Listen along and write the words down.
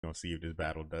gonna see if this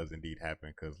battle does indeed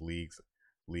happen because leagues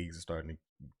are starting to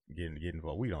get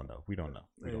involved. We don't know. We don't know.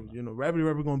 You know, Rabbity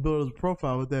Rapper gonna build his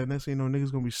profile with that. Next thing you know,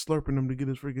 niggas gonna be slurping him to get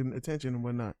his freaking attention and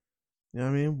whatnot. You know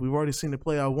what I mean? We've already seen it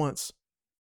play out once.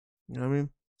 You know what I mean?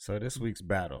 So this week's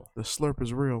battle, the slurp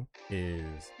is real,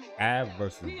 is Av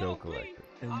versus Bill Collector.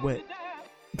 And wet.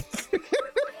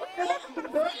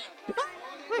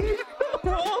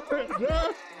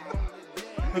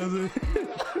 I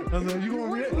was like, you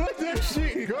gonna let that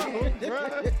shit go,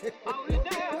 bro?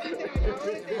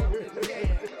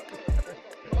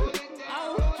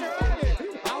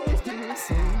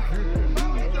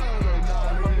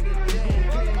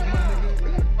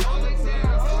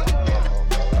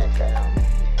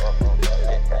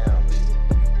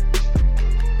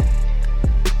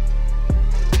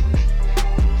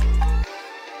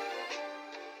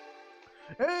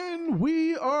 And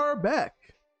we are back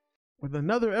with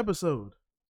another episode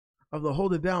of the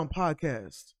Hold It Down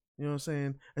podcast. You know what I'm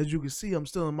saying? As you can see, I'm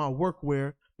still in my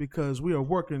workwear because we are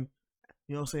working,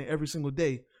 you know what I'm saying, every single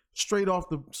day. Straight off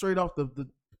the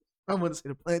I'm gonna say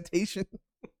the plantation.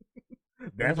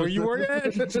 That's where you work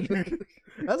at? That's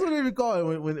what they be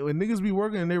call it. When niggas be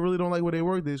working and they really don't like where they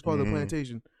work, they just call it the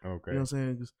plantation. Okay. You know what I'm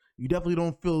saying? 'Cause you definitely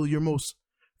don't feel your most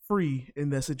free in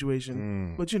that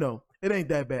situation. But you know, it ain't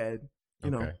that bad. You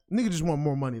know, nigga just want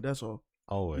more money, that's all.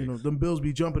 Always. You know, them bills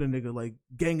be jumping a nigga like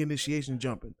gang initiation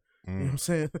jumping. You know what I'm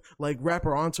saying? Like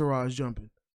rapper Entourage jumping.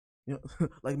 You know,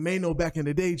 like Mano back in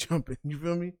the day jumping. You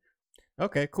feel me?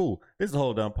 Okay, cool. This is a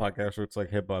Hold Down podcast where it's like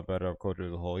hip hop, battle, culture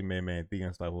as a whole. He made man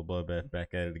Thegan Style Bloodbath back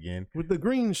at it again. With the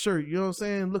green shirt, you know what I'm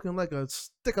saying? Looking like a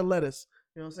stick of lettuce.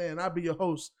 You know what I'm saying? I'll be your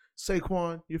host,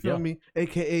 Saquon, you feel me?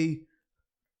 AKA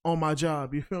on my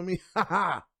job, you feel me?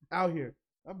 Haha, out here.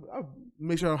 I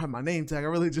make sure I don't have my name tag. I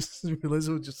really just realized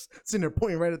it was just sitting there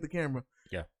pointing right at the camera.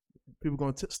 Yeah. People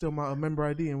going to steal my member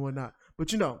ID and whatnot.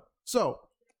 But you know, so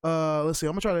let's see.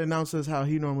 I'm gonna try to announce this how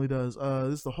he normally does.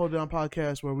 This is the Hold It Down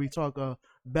podcast where we talk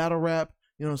battle rap,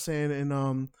 you know what I'm saying,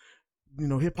 and you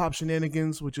know, hip hop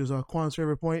shenanigans, which is Quan's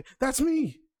favorite point. That's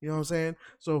me. You know what I'm saying?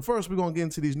 So first we're gonna get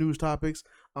into these news topics.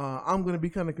 I'm gonna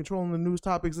be kind of controlling the news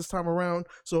topics this time around.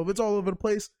 So if it's all over the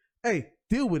place, hey,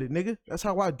 deal with it, nigga. That's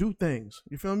how I do things.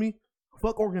 You feel me?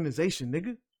 Fuck organization,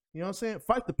 nigga. You know what I'm saying?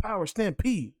 Fight the power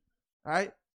stampede. All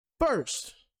right?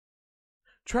 First,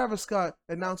 Travis Scott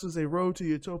announces a Road to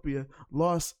Utopia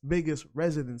Las Vegas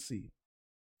residency.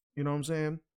 You know what I'm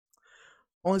saying?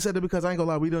 Only said that because I ain't gonna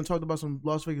lie, we done talked about some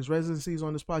Las Vegas residencies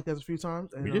on this podcast a few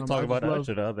times. And, we did talk about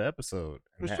Usher the other episode.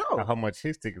 For sure. How much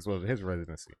his tickets was his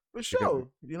residency. For sure.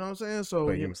 You know what I'm saying? So,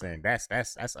 but you know what I'm saying?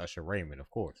 That's Usher Raymond, of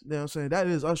course. You know what I'm saying? That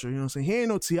is Usher. You know what I'm saying? He ain't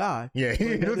no T.I. Yeah.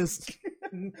 That is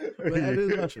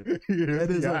Usher. That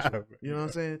is Usher. You know what I'm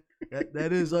saying?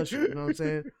 That is Usher. You know what I'm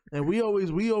saying? And we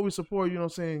always support, you know what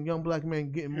I'm saying, young black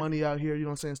men getting money out here, you know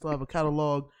what I'm saying, still have a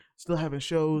catalog, still having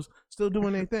shows, still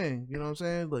doing their thing. You know what I'm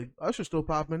saying? Like Usher's still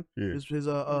popping. Yeah. His you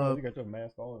got your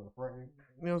mask on in the frame.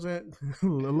 You know what I'm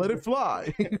saying? Let it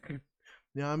fly. You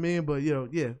know what I mean? But you know,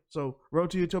 yeah. So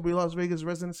Road to Utopia Las Vegas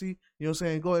residency, you know what I'm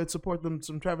saying? Go ahead, support them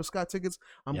some Travis Scott tickets.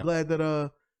 I'm glad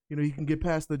that you know, you can get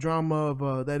past the drama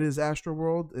of that is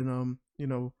Astroworld, and you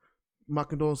know, my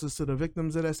condolences to the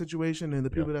victims of that situation and the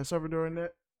people that suffered during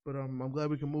that. But I'm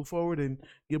glad we can move forward and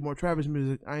get more Travis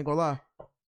music. I ain't gonna lie,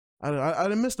 I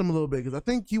done missed him a little bit because I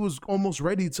think he was almost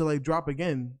ready to like drop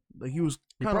again. Like he was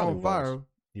kind of on fire.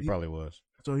 He probably was.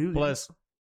 So he was, plus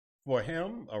for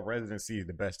him, a residency is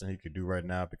the best thing he could do right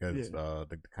now because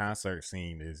the concert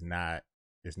scene is not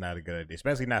a good idea,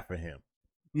 especially not for him.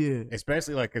 Yeah,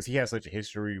 especially like because he has such a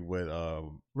history with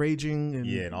raging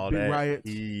and all that. Riots.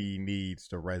 He needs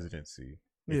the residency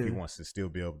if he wants to still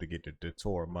be able to get the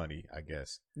tour money, I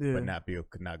guess. But not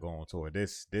go on tour.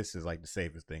 This is like the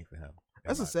safest thing for him.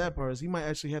 That's the sad part is he might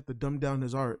actually have to dumb down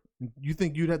his art. You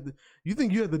think you have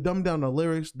to dumb down the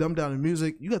lyrics, dumb down the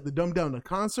music. You have to dumb down the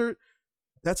concert.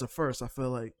 That's a first. I feel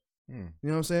like you know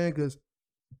what I'm saying because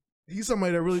he's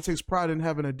somebody that really takes pride in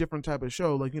having a different type of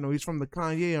show. Like, you know, he's from the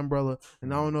Kanye umbrella,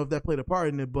 and I don't know if that played a part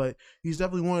in it, but he's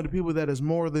definitely one of the people that is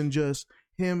more than just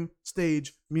him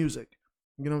stage music.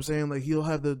 You know what I'm saying? Like, he'll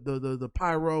have the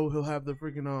pyro, he'll have the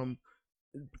freaking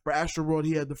for Astroworld,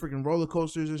 he had the freaking roller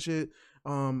coasters and shit.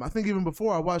 I think even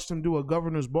before I watched him do a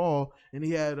governor's ball, and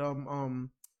he had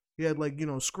like, you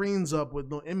know, screens up with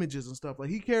no images and stuff. Like,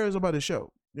 he cares about his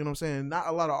show. You know what I'm saying? Not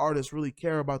a lot of artists really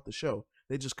care about the show.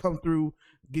 They just come through,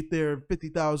 get their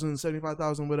 50,000,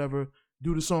 75,000, whatever,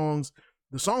 do the songs.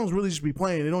 The songs really just be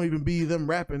playing. They don't even be them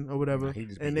rapping or whatever,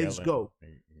 and they just go.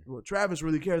 Well, Travis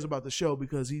really cares about the show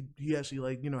because he actually,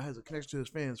 like, you know, has a connection to his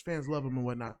fans. Fans love him and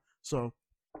whatnot. So,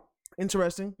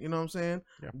 interesting. You know what I'm saying?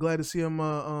 Yeah. I'm glad to see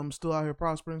him still out here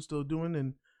prospering, still doing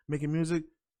and making music.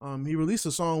 He released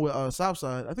a song with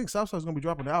Southside. I think Southside's gonna be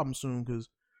dropping the album soon because,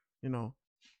 you know,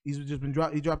 he's just been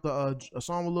he dropped a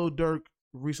song with Lil Durk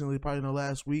recently, probably in the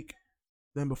last week.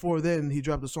 Then before then, he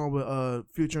dropped a song with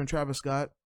Future and Travis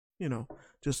Scott. You know,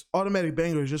 just automatic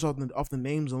bangers just off the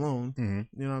names alone.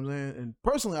 Mm-hmm. You know what I'm saying? And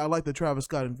personally, I like the Travis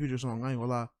Scott and Future song. I ain't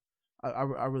gonna lie,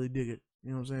 I really dig it. You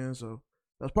know what I'm saying? So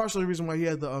that's partially the reason why he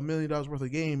had the $1 million worth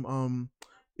of game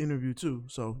interview too.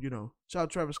 So, you know, shout out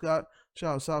Travis Scott,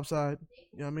 shout out Southside.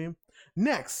 You know what I mean?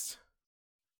 Next,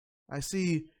 I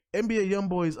see NBA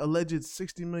YoungBoy's alleged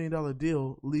 $60 million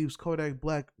deal leaves Kodak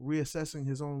Black reassessing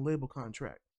his own label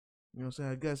contract. You know what I'm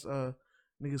saying? I guess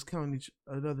niggas counting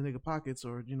another nigga pockets,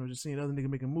 or, you know, just seeing other nigga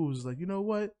making moves is like, you know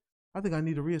what? I think I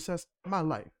need to reassess my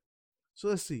life. So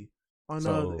let's see. On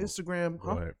Instagram. Go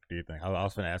ahead. Do you think? I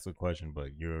was going to ask a question,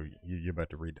 but you're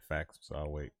about to read the facts, so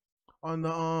I'll wait. On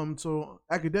the so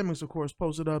Academics, of course,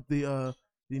 posted up the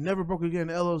Never Broke Again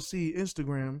LLC Instagram.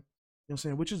 You know what I'm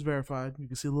saying? Which is verified. You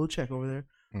can see a little check over there.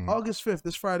 Mm-hmm. August 5th,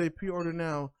 this Friday, pre-order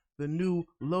now. The new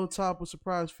Low Top with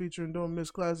surprise featuring Don't Miss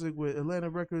classic with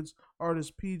Atlanta Records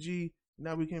artist PG.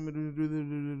 Now we came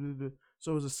in.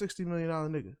 So it was a $60 million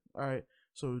nigga. All right.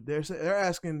 So they're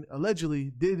asking,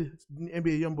 allegedly, did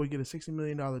NBA YoungBoy get a $60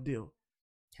 million deal?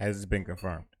 Has it been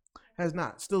confirmed? Has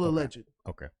not. Still alleged.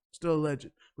 Okay. Still alleged.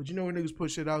 But you know when niggas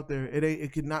put shit out there,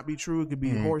 it could not be true. It could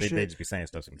be horseshit. They just be saying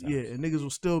stuff sometimes. Yeah, and niggas will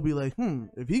still be like,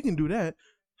 if he can do that,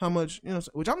 how much, you know,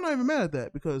 which I'm not even mad at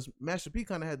that because Master P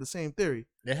kind of had the same theory.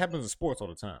 It happens in sports all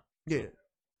the time. Yeah.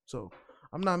 So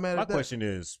I'm not mad at that. My question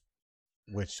is,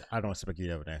 which I don't expect you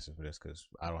to have an answer for this because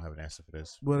I don't have an answer for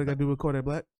this. What I got to do with Kodak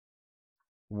Black?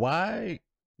 Why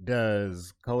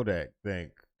does Kodak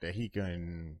think that he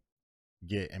can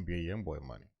get NBA YoungBoy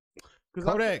money?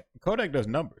 Kodak does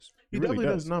numbers. He really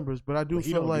definitely does numbers, but I do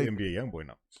feel like NBA YoungBoy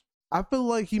numbers. I feel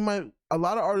like he might. A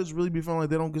lot of artists really be feeling like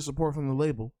they don't get support from the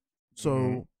label,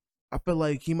 so I feel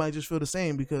like he might just feel the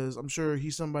same because I'm sure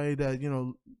he's somebody that, you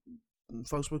know,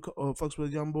 fucks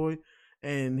with YoungBoy,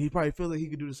 and he probably feels like he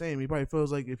could do the same. He probably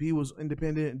feels like if he was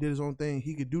independent and did his own thing,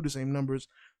 he could do the same numbers.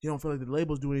 He don't feel like the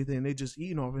labels do anything; they just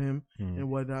eating off of him and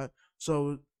whatnot.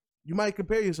 So you might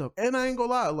compare yourself. And I ain't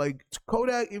gonna lie, like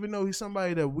Kodak, even though he's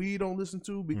somebody that we don't listen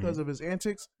to because of his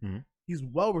antics, he's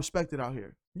well respected out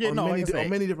here. Yeah, on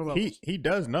many different levels. He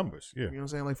does numbers. Yeah, you know what I'm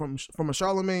saying? Like from a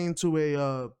Charlemagne to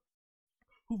a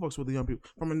who fucks with the young people?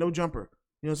 From a No Jumper.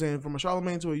 You know what I'm saying? From a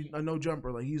Charlemagne to a No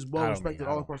Jumper. Like he's well respected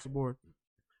all across the board.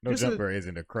 No Jumper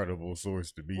isn't a credible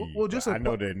source to be. Well, I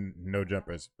know that No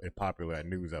Jumper is a popular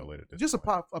news outlet at this just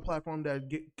point. A platform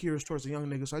that caters towards the young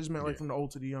niggas. So I just meant like from the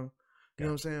old to the young. You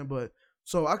know what I'm saying? But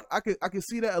so I could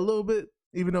see that a little bit,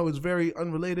 even though it's very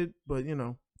unrelated. But you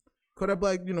know, Kodak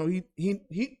Black, you know, he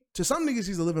to some niggas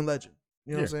he's a living legend.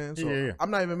 You know what I'm saying? So I'm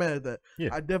not even mad at that.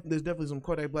 Yeah. There's definitely some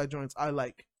Kodak Black joints I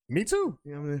like. Me too.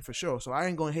 You know what I mean? For sure. So I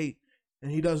ain't gonna hate. And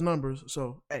he does numbers.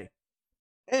 So hey.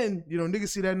 And, you know, niggas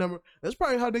see that number. That's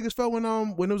probably how niggas felt when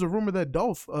there was a rumor that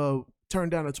Dolph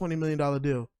turned down a $20 million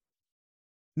deal.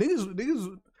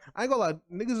 Niggas, I ain't gonna lie,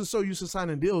 niggas are so used to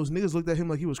signing deals. Niggas looked at him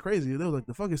like he was crazy. They were like,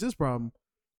 the fuck is his problem?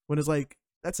 When it's like,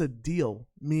 that's a deal,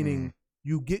 meaning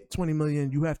you get $20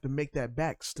 million, you have to make that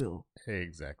back still.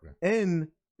 Exactly. And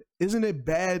isn't it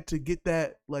bad to get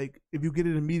that, like, if you get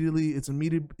it immediately, it's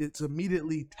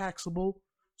immediately taxable.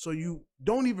 So you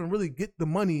don't even really get the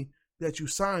money that you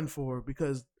signed for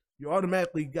because you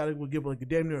automatically gotta give like a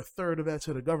damn near a third of that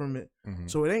to the government.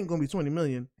 So it ain't gonna be 20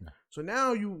 million. No. So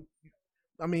now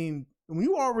I mean, when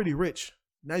you already rich,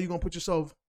 now you're gonna put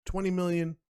yourself 20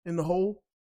 million in the hole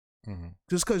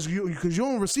just because you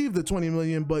don't receive the 20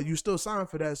 million, but you still signed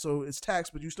for that, so it's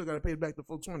taxed, but you still gotta pay back the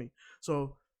full 20.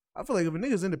 So I feel like if a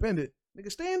nigga's independent,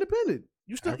 nigga stay independent.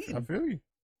 You still eating. I feel you.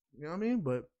 You know what I mean?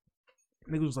 But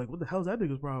niggas was like, what the hell is that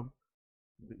nigga's problem?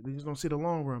 They just don't see the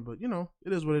long run, but you know,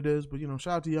 it is what it is. But you know,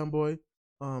 shout out to YoungBoy.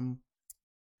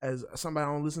 As somebody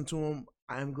I don't listen to him,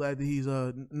 I am glad that he's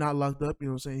not locked up. You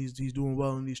know what I'm saying? He's doing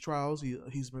well in these trials.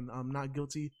 He's been not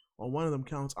guilty on one of them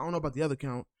counts. I don't know about the other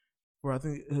count, where I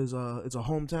think his it's a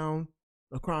hometown,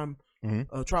 a crime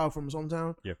trial from his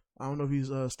hometown. Yeah. I don't know if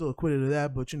he's still acquitted of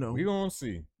that, but you know, we gonna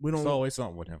see. There's always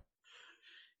something with him.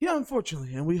 Yeah,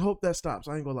 unfortunately, and we hope that stops.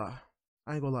 I ain't gonna lie.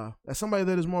 As somebody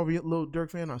that is more of a Lil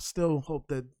Durk fan, I still hope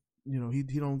that, you know,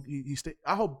 he stay.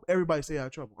 I hope everybody stay out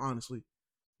of trouble. Honestly,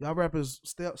 y'all rappers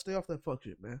stay off that fuck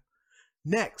shit, man.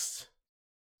 Next,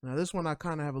 now this one I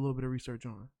kind of have a little bit of research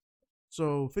on.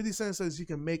 So 50 Cent says he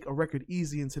can make a record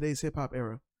easy in today's hip hop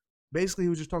era. Basically, he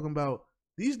was just talking about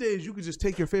these days you could just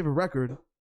take your favorite record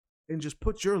and just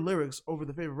put your lyrics over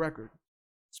the favorite record.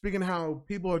 speaking of how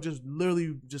people are just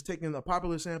literally just taking a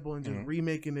popular sample and just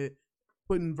remaking it,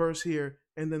 putting verse here,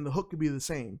 and then the hook could be the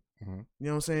same. You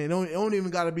know what I'm saying? It don't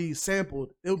even got to be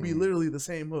sampled. It'll be literally the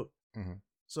same hook.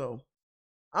 So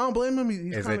I don't blame him.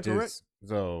 He's kind of correct.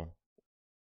 So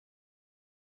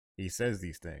he says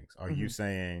these things. Are you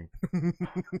saying?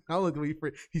 I look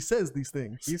at he says these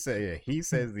things. He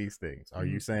says these things. Are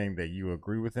you saying that you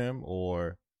agree with him,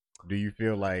 or do you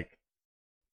feel like?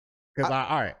 Because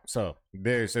all right, so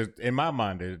there's in my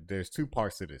mind there's two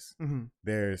parts to this.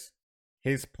 There's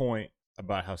his point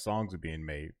about how songs are being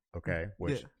made, okay,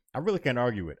 which I really can't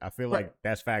argue with. I feel like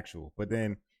that's factual, but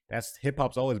then that's hip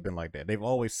hop's always been like that. They've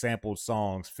always sampled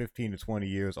songs 15 to 20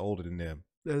 years older than them,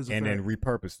 and then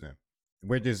repurposed them.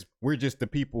 We're just the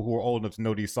people who are old enough to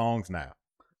know these songs now.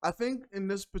 I think in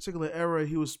this particular era,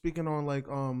 he was speaking on like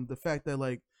the fact that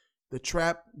like the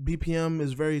trap BPM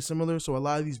is very similar, so a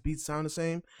lot of these beats sound the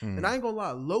same. And I ain't gonna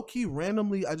lie, low key,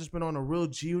 randomly, I just been on a real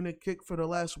G-Unit kick for the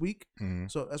last week.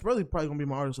 So that's probably gonna be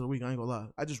my artist of the week. I ain't gonna lie.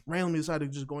 I just randomly decided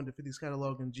to just go into 50's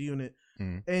catalog and G-Unit,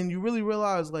 and you really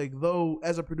realize like though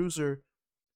as a producer,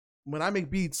 when I make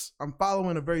beats, I'm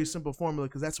following a very simple formula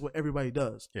because that's what everybody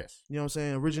does. Yes, you know what I'm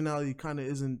saying. Originality kind of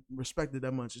isn't respected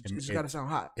that much. It's just got to sound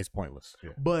hot. It's pointless.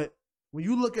 Yeah. But when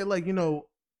you look at like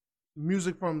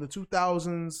music from the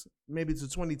 2000s maybe to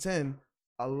 2010,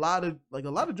 a lot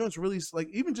of joints really like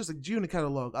even just a G-Unit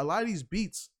catalog. A lot of these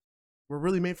beats were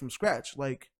really made from scratch.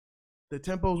 Like the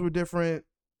tempos were different,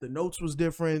 the notes was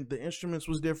different, the instruments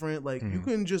was different. Like you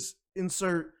couldn't just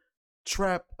insert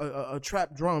trap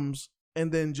drums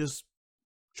and then just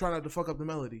try not to fuck up the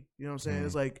melody. You know what I'm saying?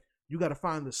 It's like you got to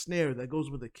find the snare that goes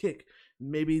with the kick,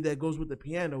 maybe that goes with the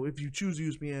piano if you choose to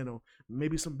use piano,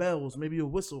 maybe some bells, maybe a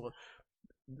whistle.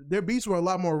 Their beats were a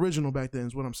lot more original back then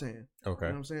is what I'm saying. Okay.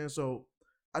 You know what I'm saying? So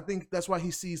I think that's why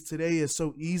he sees today as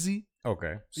so easy.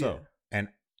 Okay. So, and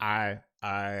I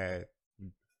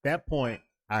that point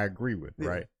I agree with,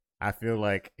 right? I feel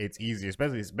like it's easier,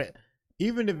 especially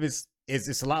even if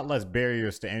it's a lot less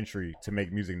barriers to entry to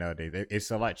make music nowadays.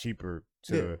 It's a lot cheaper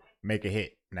to make a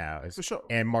hit now. For sure.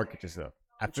 And market yourself.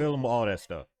 I feel him with all that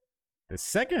stuff. The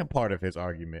second part of his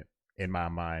argument, in my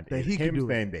mind, is him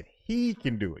saying that he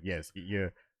can do it. Yes,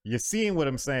 you're seeing what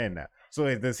I'm saying now.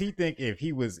 So does he think if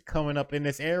he was coming up in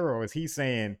this era, or is he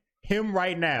saying him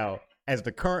right now as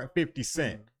the current 50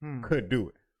 Cent could do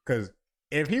it? Because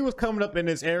if he was coming up in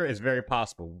this era, it's very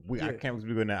possible. I can't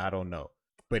be doing that. I don't know.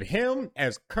 But him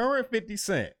as current 50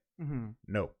 Cent,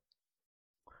 no.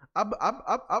 I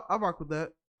rock with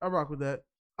that.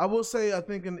 I will say, I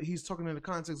think he's talking in the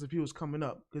context if he was coming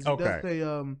up. Because he does say,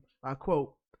 I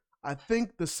quote, I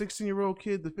think the 16-year-old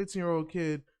kid, the 15-year-old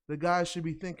kid, the guy should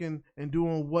be thinking and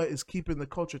doing what is keeping the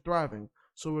culture thriving.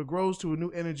 So it grows to a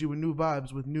new energy with new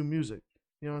vibes, with new music.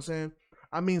 You know what I'm saying?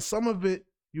 I mean, some of it,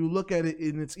 you look at it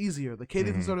and it's easier. The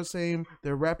cadences are the same.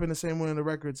 They're rapping the same way on the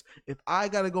records. If I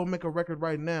got to go make a record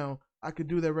right now, I could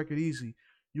do that record easy.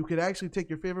 You could actually take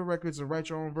your favorite records and write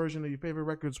your own version of your favorite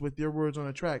records with your words on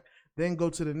a track, then go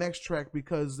to the next track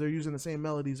because they're using the same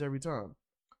melodies every time.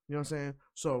 You know what I'm saying?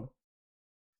 So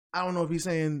I don't know if he's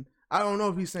saying.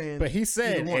 But he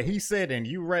said, and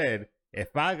you read,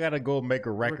 if I gotta go make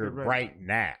a record right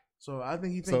now. So I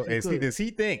think he thinks. So does he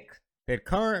think that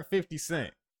current 50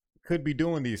 Cent could be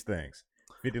doing these things?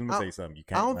 50, let me say something. You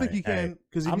can't. I don't think he can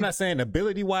because I'm not saying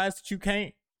ability wise that you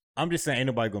can't. I'm just saying ain't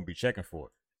nobody gonna be checking for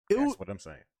it. That's what I'm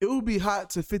saying. It would be hot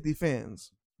to 50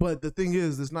 fans, but the thing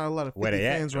is, there's not a lot of 50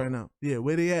 fans right now. Yeah,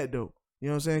 where they at though? You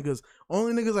know what I'm saying? Because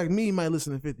only niggas like me might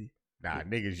listen to 50. Nah,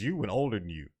 niggas you and older than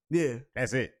you. Yeah,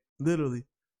 that's it. Literally.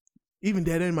 Even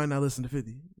Dead End might not listen to 50.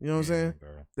 You know what I'm saying? Bro.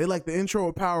 They like the intro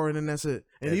of Power and then that's it.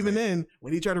 And even then,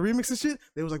 when he tried to remix the shit,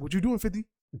 they was like, what you doing, 50?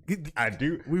 I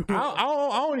do. I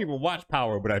don't even watch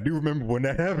Power, but I do remember when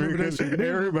that happened.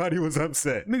 Everybody was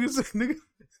upset.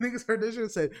 Niggas heard that shit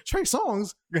and said, Trey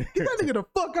Songz, get that nigga the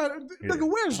fuck out of nigga,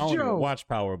 where's Joe? I don't even watch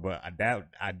Power, but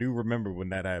I do remember when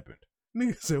that happened.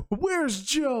 Nigga said, where's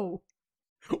Joe?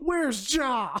 Where's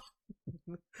Ja?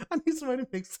 I need somebody to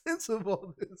make sense of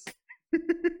all this.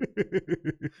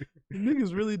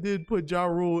 Niggas really did put Ja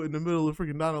Rule in the middle of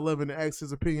freaking 9/11 and ask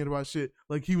his opinion about shit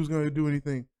like he was going to do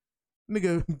anything.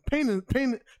 Nigga,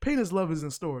 pain his love is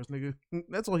in stores, nigga.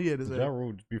 That's all he had to say. Ja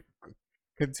Rule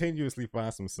continuously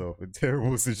finds himself in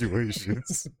terrible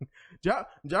situations. Ja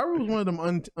Rule's one of them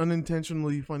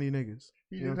unintentionally funny niggas.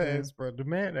 He just has, bro. The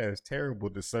man has terrible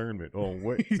discernment on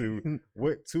what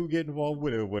to get involved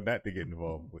with and what not to get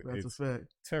involved with. That's a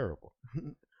fact. Terrible.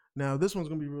 Now this one's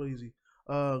gonna be real easy.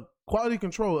 Quality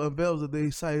Control unveils that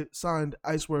they signed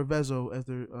Icewear Vezo as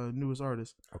their newest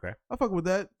artist. Okay. I fuck with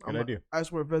that. Good idea.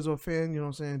 Icewear Vezo fan, you know what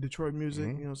I'm saying? Detroit music,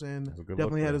 you know what I'm saying?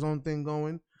 Definitely had his own thing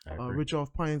going. Rich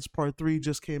Off Pines Part 3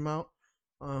 just came out.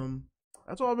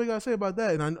 That's all we gotta say about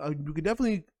that. And you could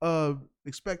definitely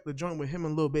expect the joint with him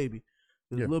and Lil Baby.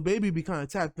 Yeah. Lil Baby be kind of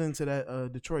tapped into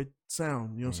that Detroit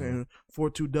sound, you know what I'm saying?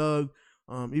 4-2 Doug.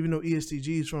 Even though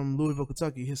ESTG is from Louisville,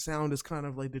 Kentucky, his sound is kind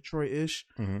of like Detroit-ish.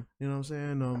 You know what I'm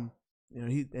saying? You know,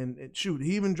 he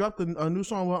even dropped a new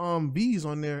song with V's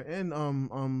on there and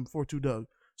 4-2 Doug.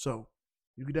 So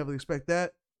you could definitely expect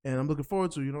that. And I'm looking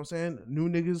forward to, you know what I'm saying? New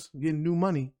niggas getting new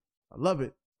money. I love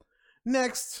it.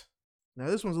 Next. Now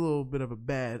this one's a little bit of a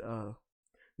bad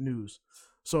news.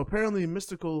 So apparently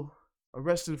Mystical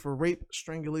arrested for rape,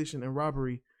 strangulation, and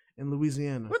robbery in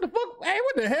Louisiana. What the fuck? Hey,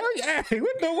 what the hell? Hey,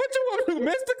 what you want to do,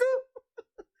 Mystical?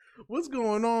 What's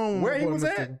going on? Where he was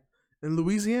at? In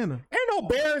Louisiana. Ain't no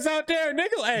bears out there,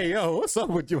 nigga. Hey, yo, what's up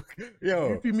with you?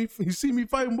 Yo. You see me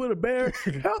fighting with a bear?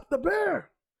 Help the bear.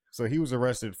 So he was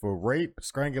arrested for rape,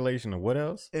 strangulation, and what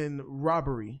else? And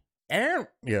robbery. And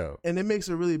it makes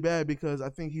it really bad because I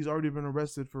think he's already been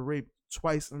arrested for rape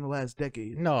twice in the last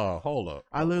decade. No, hold up.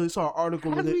 I literally saw an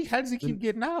article. How does he keep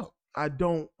getting out? I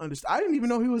don't understand. I didn't even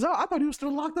know he was out. I thought he was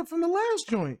still locked up from the last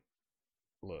joint.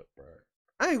 Look, bro.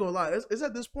 I ain't gonna lie. It's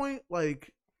at this point,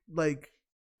 like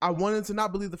I wanted to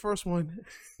not believe the first one,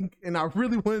 and I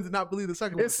really wanted to not believe the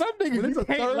second one. It's something you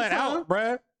can't let out,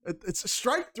 bro. It's a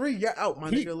strike 3. Yeah, out, my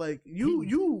nigga. Like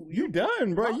you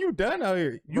done, bro. You done out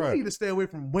here. You need to stay away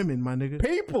from women, my nigga.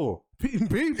 People.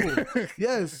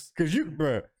 Yes, because you,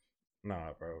 bro.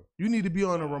 Nah, bro. You need to be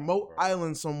on a remote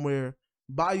island somewhere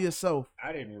by yourself.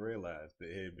 I didn't realize that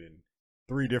it had been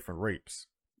 3 different rapes.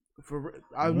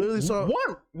 I literally saw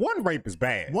one rape is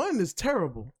bad. 1 is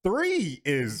terrible. 3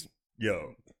 is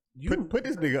put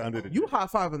this nigga under the. You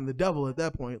high-fiving the devil at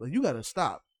that point. Like you gotta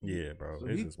stop. Yeah, bro. So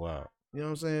this is wild. You know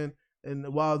what I'm saying?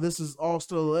 And while this is all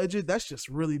still alleged, that's just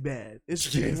really bad. It's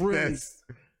just really.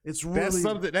 That's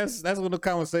something. That's one of the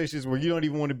conversations where you don't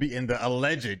even want to be in the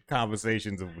alleged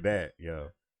conversations of that,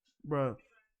 bro.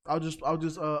 I'll give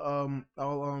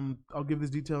this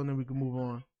detail and then we can move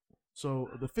on. So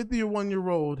the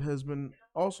 51-year-old has been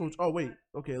also. Oh wait,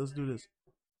 okay, let's do this.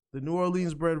 The New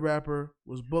Orleans-bred rapper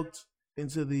was booked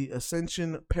into the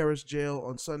Ascension Parish Jail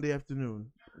on Sunday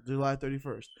afternoon, July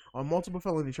 31st, on multiple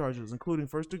felony charges, including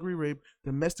first-degree rape,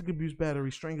 domestic abuse battery,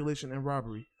 strangulation, and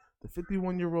robbery. The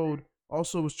 51-year-old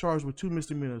also was charged with 2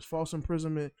 misdemeanors, false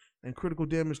imprisonment, and critical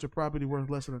damage to property worth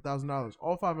less than $1,000.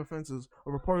 All 5 offenses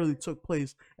reportedly took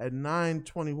place at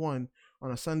 9:21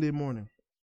 on a Sunday morning.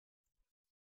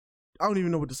 I don't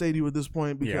even know what to say to you at this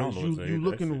point because you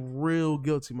looking real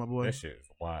guilty, my boy. That shit is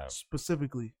wild.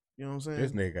 Specifically, you know what I'm saying?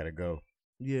 This nigga gotta go.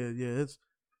 Yeah. It's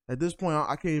at this point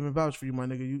I can't even vouch for you, my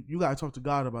nigga. You gotta talk to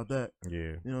God about that. Yeah.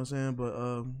 You know what I'm saying?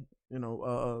 But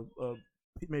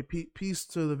may peace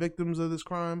to the victims of this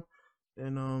crime,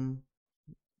 and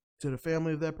to the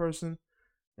family of that person.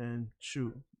 And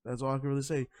shoot, that's all I can really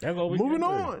say. Moving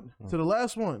on to the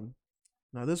last one.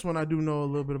 Now, this one I do know a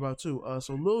little bit about, too.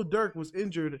 So, Lil Durk was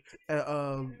injured at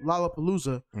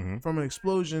Lollapalooza from an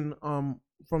explosion from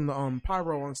the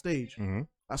pyro on stage.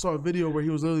 I saw a video where he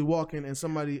was literally walking and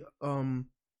somebody, one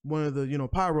of the,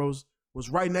 pyros was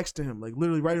right next to him, like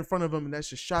literally right in front of him, and that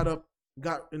just shot up,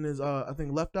 got in his, I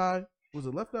think, left eye. Was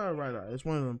it left eye or right eye? It's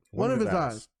one of them. One of his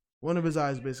eyes. One of his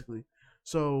eyes, basically.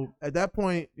 So, at that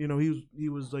point, he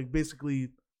was like basically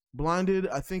blinded.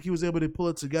 I think he was able to pull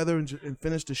it together and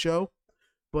finish the show.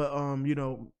 But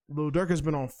Lil Durk has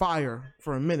been on fire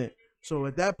for a minute. So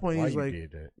at that point, he's like,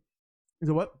 did that? He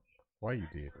said, what? Why you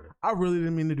did that? I really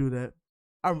didn't mean to do that.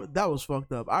 That was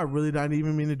fucked up. I really didn't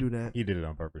even mean to do that. He did it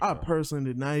on purpose. I personally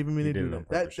did not even mean to do that.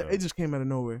 That it just came out of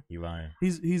nowhere. He lying.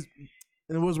 He's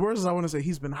and what's worse is I want to say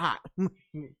he's been hot.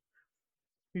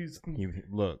 he's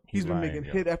been making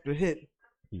hit after hit.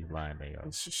 He's lying,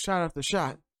 man. Shot after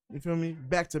shot. You feel me?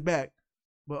 Back to back.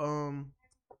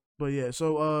 But yeah.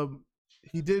 So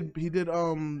he did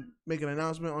make an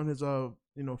announcement on his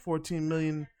 14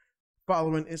 million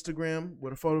following Instagram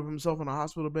with a photo of himself in a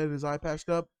hospital bed, his eye patched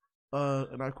up.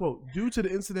 And I quote, "Due to the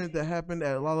incident that happened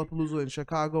at Lollapalooza in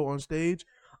Chicago on stage,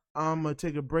 I'm gonna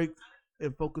take a break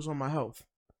and focus on my health.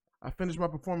 I finished my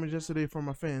performance yesterday for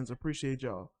my fans. Appreciate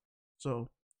y'all." So,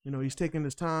 he's taking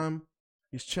his time.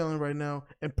 He's chilling right now.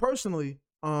 And personally,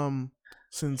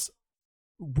 since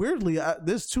weirdly,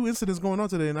 there's 2 incidents going on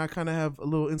today, and I kind of have a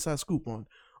little inside scoop on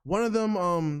one of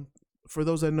them. For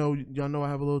those that know, y'all know I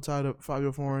have a little tie to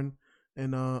Fabio Foreign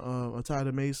and a tie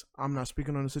to Mace. I'm not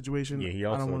speaking on the situation. Yeah, he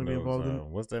also I don't want to be involved in.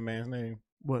 What's that man's name?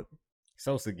 What?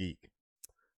 Sosa Geek.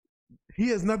 He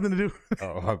has nothing to do.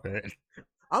 Oh, my bad.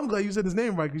 I'm glad you said his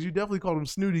name right because you definitely called him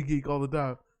Snooty Geek all the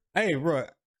time. Hey, bro,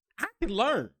 I can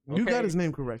learn. Okay? You got his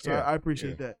name correct, so I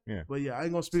appreciate that. Yeah. But yeah, I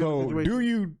ain't gonna speak on the situation. Do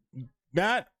you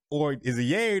not, or is it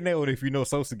yay or no if you know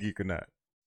Sosa Geek or not?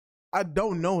 I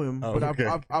don't know him, but okay.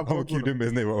 I'm gonna keep him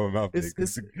his name on my mouth.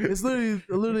 It's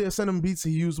literally I sent him beats.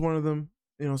 He used one of them.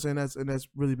 You know what I'm saying? That's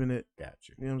really been it.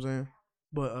 Gotcha. You know what I'm saying?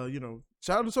 But you know,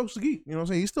 shout out to Sosa Geek. You know what I'm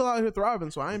saying? He's still out here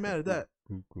thriving, so I ain't mad at that.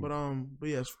 Cool. But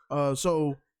yes.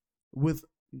 So with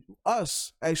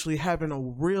us actually having a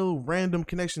real random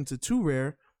connection to Too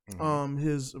Rare,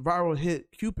 his viral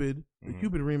hit Cupid, the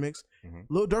Cupid remix,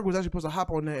 Lil Durk was actually supposed to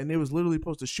hop on that, and they was literally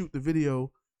supposed to shoot the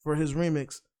video for his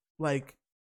remix like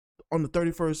on the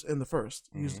 31st and the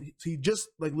 1st. He just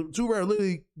like Too Rare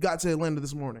literally got to Atlanta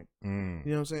this morning. You know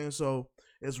what I'm saying? So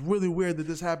it's really weird that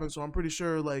this happened. So I'm pretty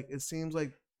sure like it seems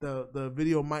like the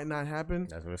video might not happen.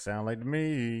 That's what it sounds like to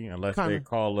me, unless they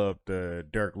call up the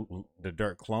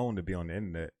Durk clone to be on the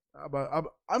internet.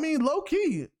 I mean, low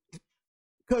key,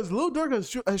 because Lil Durk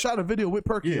has shot a video with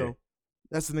Perkio. Yeah.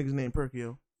 That's the nigga's name, Perkio. You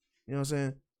know what I'm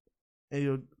saying? And you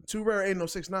know, Too Rare ain't no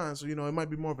 6ix9ine, so you know it might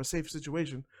be more of a safe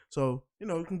situation. So you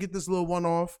know, you can get this little one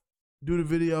off, do the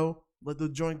video, let the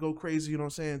joint go crazy. You know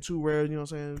what I'm saying? Too Rare, you know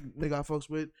what I'm saying? Nigga I fucks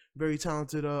with, very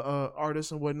talented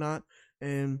artists and whatnot,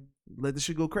 and let the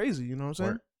shit go crazy. You know what I'm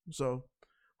saying? Right. So,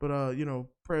 but you know,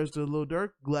 prayers to Lil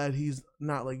Durk. Glad he's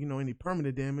not like, you know, any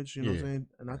permanent damage. You know what I'm saying?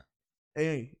 And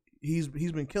hey, he's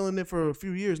been killing it for a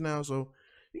few years now, so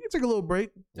he can take a little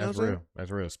break. That's real.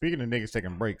 That's real. Speaking of niggas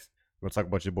taking breaks, we'll talk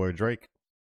about your boy Drake.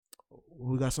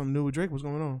 We got something new with Drake. What's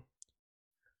going on?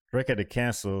 Drake had to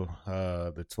cancel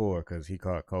the tour because he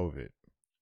caught COVID.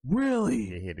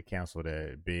 Really? Yeah, he had to cancel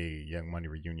that big Young Money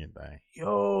reunion thing.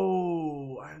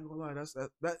 Yo, I ain't gonna lie,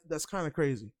 that's kind of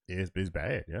crazy. Yeah, it's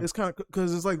bad. Yeah, it's kind of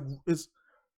because it's like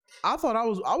I thought I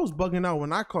was bugging out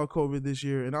when I caught COVID this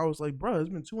year, and I was like, bro, it's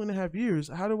been 2.5 years.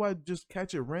 How do I just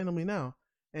catch it randomly now?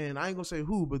 And I ain't gonna say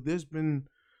who, but there's been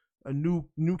a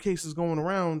new cases going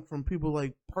around from people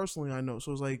like personally I know.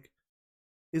 So it's like,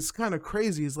 it's kind of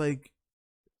crazy. It's like,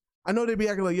 I know they be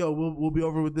acting like, yo, we'll be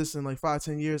over with this in like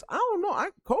 5-10 years. I don't know.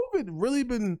 COVID really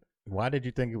been. Why did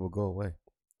you think it would go away?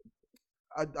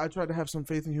 I tried to have some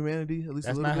faith in humanity, at least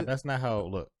a little bit. That's not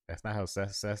how. That's not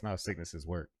how sicknesses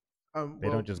work. They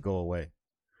don't just go away.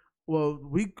 Well,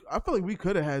 I feel like we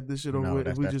could have had this shit over with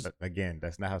if we just. Again,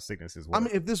 that's not how sicknesses work. I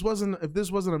mean, if this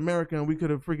wasn't America and we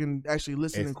could have freaking actually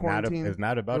listened in quarantine. It's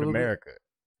not about America.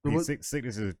 These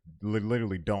sicknesses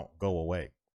literally don't go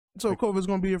away. So COVID's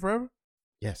gonna be here forever?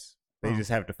 Yes. They just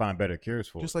have to find better cures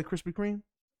for it. Just like Krispy Kreme?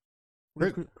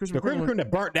 The Krispy Kreme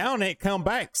that burnt down ain't come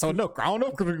back. So look, I don't know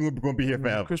if Krispy Kreme going to be here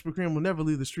forever. Krispy Kreme will never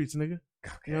leave the streets, nigga.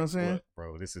 Okay, you know what I'm saying? Look,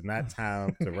 bro, this is not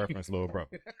time to reference Lil Bro.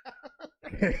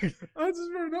 I just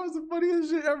remember that was the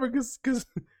funniest shit ever because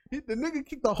the nigga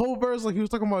kicked the whole verse like he was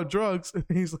talking about drugs. And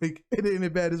he's like, it ain't as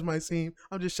bad as might seem.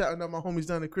 I'm just shouting out my homies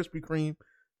down at Krispy Kreme.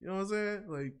 You know what I'm saying?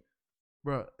 Like,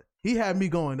 bro, he had me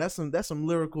going. That's some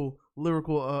lyrical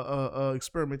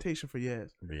experimentation for your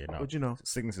ass. Yeah, no, but you know,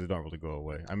 sicknesses don't really go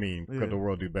away. I mean, could the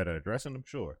world do better at addressing them?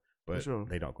 Sure, but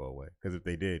they don't go away. Because if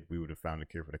they did, we would have found a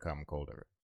cure for the common cold already.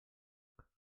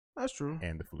 That's true.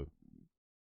 And the flu.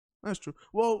 That's true.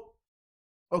 Well,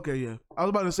 okay, yeah. I was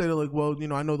about to say that, like, well, you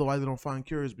know, I know why they don't find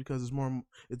cures because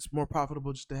it's more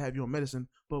profitable just to have you on medicine.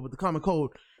 But with the common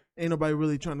cold, ain't nobody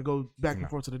really trying to go back and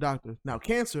forth to the doctor. Now,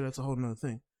 cancer, that's a whole nother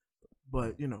thing.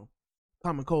 But, you know,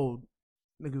 common cold,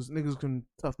 niggas can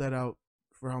tough that out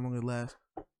for how long it lasts.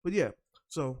 But yeah,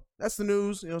 so that's the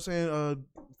news. You know what I'm saying?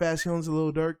 Fast Healing's a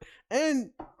Lil Durk.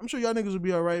 And I'm sure y'all niggas will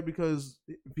be all right because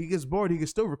if he gets bored, he can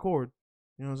still record.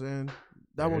 You know what I'm saying?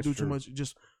 That won't do too much. It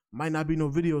just might not be no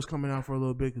videos coming out for a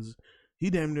little bit because he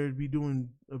damn near be doing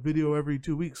a video every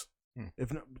 2 weeks.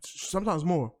 If not, sometimes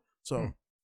more. So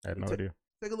I had no idea.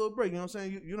 Take a little break. You know what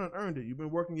I'm saying? You done earned it. You've been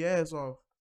working your ass off.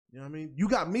 You know what I mean? You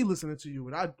got me listening to you,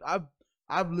 and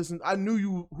I've listened. I knew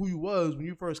you who you was when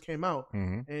you first came out,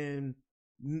 and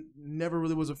never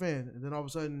really was a fan. And then all of a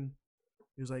sudden,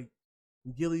 he was like,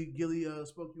 Gilly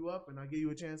spoke you up, and I gave you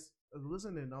a chance to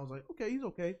listen, and I was like, okay, he's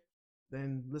okay.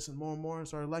 Then listened more and more, and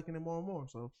started liking it more and more.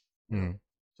 So, shout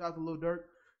out to Lil Durk,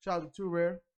 shout out to Too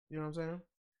Rare. You know what I'm saying?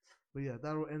 But yeah,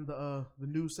 that'll end the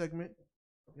news segment.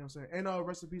 You know what I'm saying? And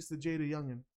rest in peace to Jada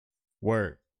Youngin.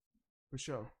 Word. For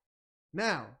sure.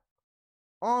 Now,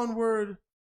 onward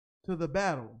to the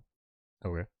battle.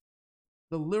 Okay.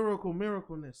 The lyrical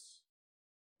miracleness.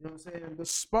 You know what I'm saying? The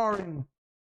sparring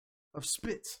of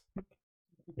spit.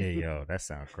 Yeah, yo, that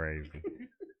sounds crazy.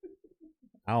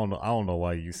 I don't know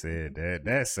why you said that.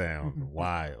 That sounds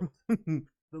wild. The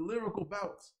lyrical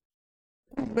bouts.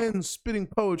 men spitting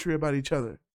poetry about each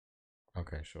other.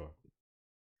 Okay, sure.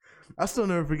 I still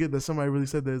never forget that somebody really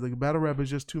said that. It's like a battle rap is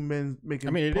just two men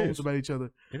making poems about each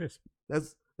other. It is.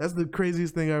 That's the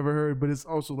craziest thing I ever heard, but it's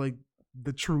also like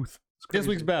the truth. This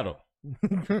week's battle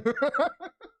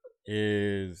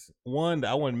is one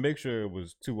that I want to make sure it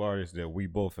was two artists that we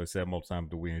both have said multiple times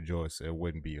that we enjoy, so it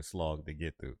wouldn't be a slog to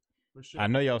get through. Sure. I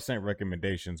know y'all sent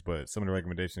recommendations, but some of the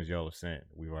recommendations y'all have sent,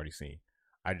 we've already seen.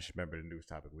 I just remember the news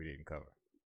topic we didn't cover.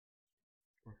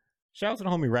 Shout out to the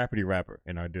homie Rapidy Rapper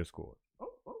in our Discord. Talk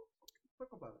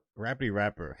about it. Rapidy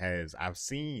Rapper I've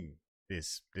seen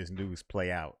this news play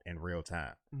out in real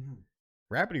time. Mm-hmm.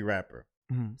 Rapidy Rapper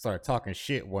started talking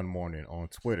shit one morning on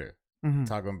Twitter,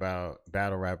 talking about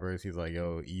battle rappers. He's like,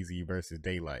 yo, Easy versus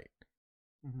Daylight.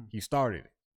 He started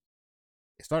it.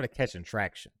 It started catching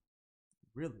traction.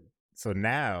 Really? So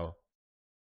now,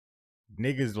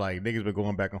 niggas been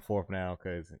going back and forth now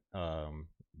because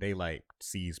Daylight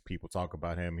sees people talk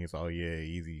about him. He's like, oh yeah,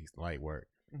 Easy's light work.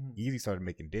 Easy started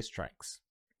making diss tracks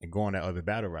and going at other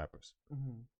battle rappers.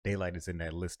 Daylight is in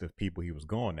that list of people he was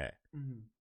going at.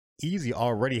 Easy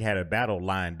already had a battle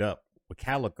lined up with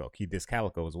Calico. He dissed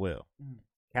Calico as well.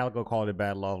 Calico called it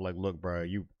battle off like, look, bro,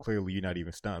 you're not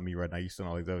even stunting me right now. You stunting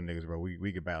all these other niggas, bro.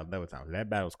 We could battle another time. So that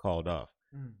battle's called off.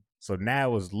 So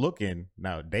now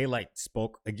Daylight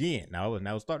spoke again. Now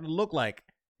it's starting to look like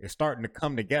it's starting to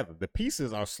come together. The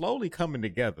pieces are slowly coming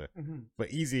together for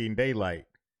Easy and Daylight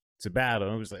to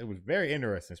battle. It was very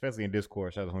interesting, especially in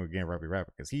Discord. Shout out to him again, Rapidy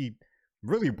Rapper, because he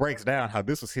really breaks down how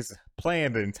this was his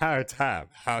plan the entire time,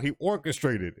 how he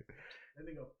orchestrated it. That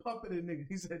nigga puppeted nigga.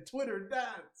 He said Twitter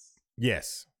dance.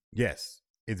 Yes.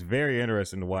 It's very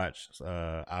interesting to watch.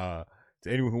 To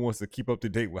anyone who wants to keep up to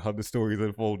date with how the story is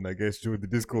unfolding, I guess join the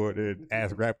Discord and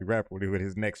ask Rapidy Rapper what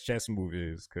his next chess move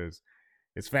is, because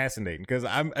it's fascinating. Because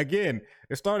it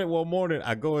started one morning.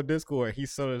 I go on Discord. He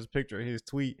saw his picture, his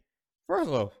tweet.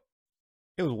 First off,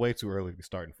 it was way too early to be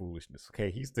starting foolishness. Okay,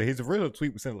 his original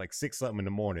tweet was sent at like 6 something in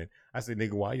the morning. I said,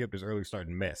 nigga, why you up this early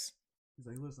starting mess? He's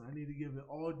like, listen, I need to give it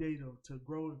all day to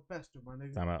grow and fester, my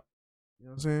nigga. Time out. You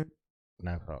know what I'm saying?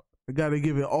 Time out. I gotta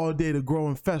give it all day to grow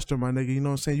and fester, my nigga. You know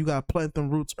what I'm saying? You gotta plant them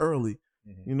roots early.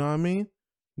 You know what I mean?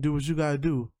 Do what you gotta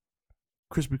do.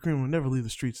 Krispy Kreme will never leave the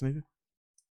streets, nigga.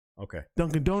 Okay.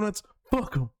 Dunkin' Donuts,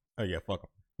 fuck them. Oh yeah, fuck them.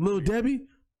 Lil Debbie,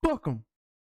 fuck them.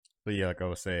 But yeah, like I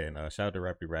was saying, shout out to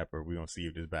Rapidy Rapper. We're gonna see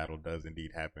if this battle does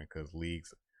indeed happen, because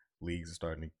leagues are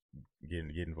starting to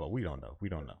get involved. We don't know.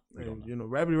 You know,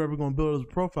 Rapidy Rapper gonna build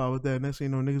his profile with that. Next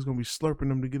thing you know, niggas gonna be slurping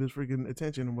them to get his freaking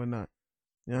attention and whatnot.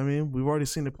 You know what I mean? We've already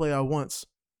seen it play out once.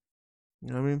 You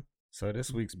know what I mean? So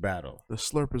this week's battle, the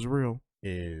slurp is real,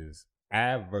 is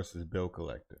Av versus Bill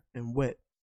Collector. And wet.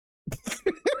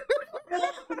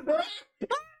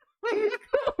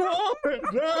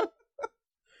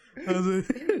 I was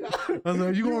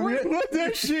like, you gonna let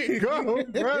that shit go,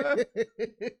 bro?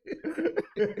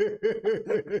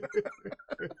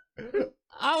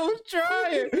 I was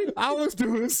trying. I was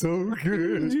doing so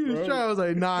good. You was trying. I was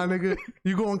like, nah, nigga,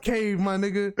 you gonna cave, my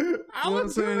nigga. I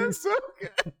was doing so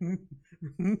good.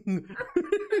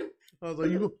 I was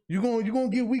like, you gonna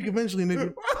get weak eventually,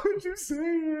 nigga. Why would you say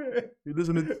that? You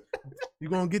listen to, you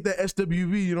gonna get that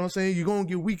SWV. You know what I'm saying? You gonna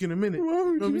get weak in a minute. Why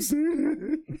would you say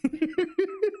that?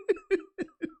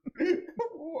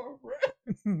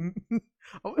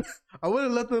 I would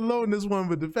have left it alone this one,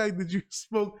 but the fact that you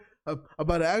spoke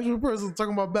about an actual person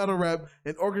talking about battle rap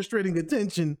and orchestrating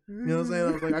attention, you know what I'm saying?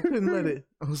 I was like, I couldn't let it.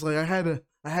 I was like, I had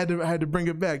to bring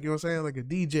it back. You know what I'm saying? Like a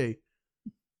DJ.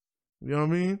 You know what I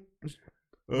mean?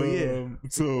 But yeah,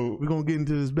 so we're gonna get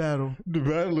into this battle. The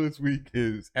battle this week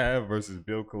is Av versus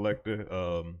Bill Collector.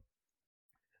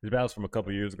 This battle's from a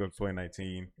couple years ago,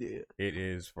 2019. Yeah, it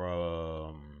is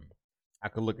from. I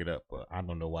could look it up, but I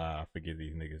don't know why I forget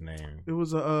these niggas' names. It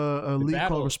was a league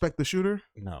called Respect the Shooter.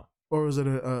 No, or was it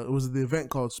the event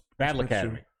called Battle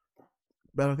Academy?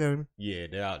 Battle Academy. Yeah,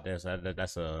 they're out there. So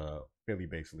that's a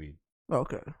Philly-based league. Oh,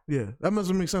 okay, yeah, that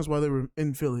must make sense why they were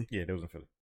in Philly. Yeah, they was in Philly.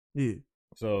 Yeah.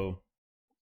 So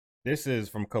this is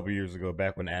from a couple years ago,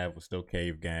 back when Av was still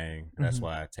Cave Gang. That's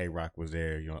why Tay Rock was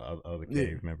there. You know, other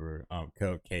Cave member,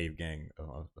 Cave Gang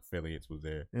affiliates was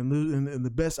there. And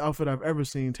the best outfit I've ever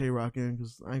seen Tay Rock in,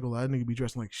 because I ain't gonna lie, that nigga be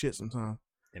dressing like shit sometimes.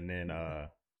 And then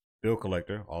Bill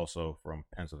Collector, also from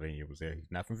Pennsylvania, was there.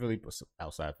 He's not from Philly, but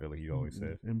outside Philly, he always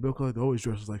said. And Bill Collector always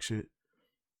dresses like shit.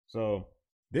 So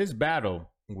this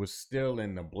battle was still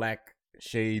in the Black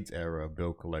Shades era of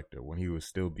Bill Collector, when he was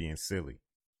still being silly.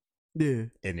 Yeah.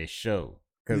 In his show.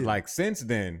 Because like since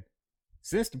then,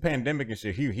 since the pandemic and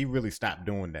shit, he really stopped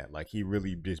doing that. Like he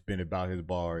really just been about his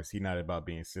bars. He not about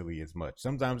being silly as much.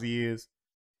 Sometimes he is,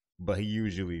 but he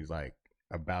usually is like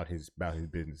about his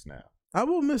business now. I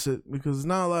will miss it because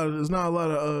there's not a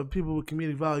lot of people with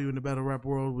comedic value in the battle rap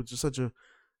world, which is such a.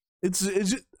 It's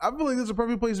just, I feel like it's a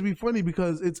perfect place to be funny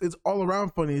because it's all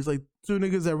around funny. It's like two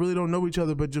niggas that really don't know each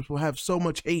other, but just will have so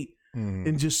much hate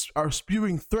and just are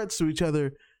spewing threats to each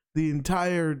other the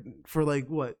entire for like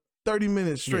what 30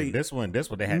 minutes straight. Yeah, this one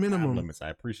they had minimum time limits. I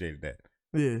appreciated that.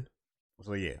 Yeah.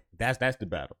 So yeah, that's the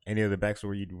battle. Any other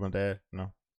backstory you want to add?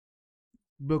 No.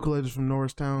 Bill Collector's from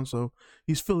Norristown, so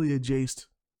he's Philly adjacent.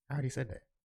 I already said that.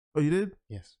 Oh, you did?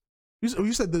 Yes.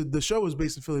 You said the show was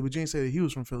based in Philly, but you didn't say that he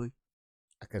was from Philly.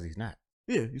 Because he's not.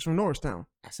 Yeah, he's from Norristown.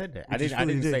 I said that. I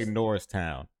didn't say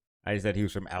Norristown. I just said he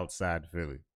was from outside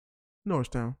Philly.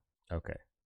 Norristown. Okay.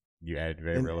 You added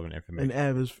very relevant information.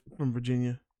 And Av is from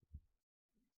Virginia.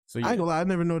 So I ain't gonna lie, I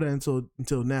never know that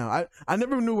until now. I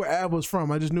never knew where Av was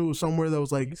from. I just knew it was somewhere that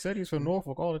was like. You said he's from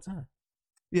Norfolk all the time.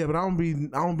 Yeah, but I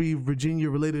don't be Virginia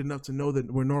related enough to know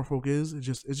that where Norfolk is. It's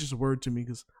just a word to me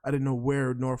because I didn't know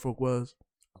where Norfolk was.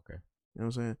 Okay. You know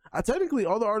what I'm saying? I technically,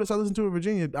 all the artists I listen to in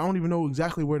Virginia, I don't even know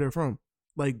exactly where they're from.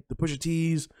 Like the Pusha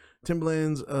T's,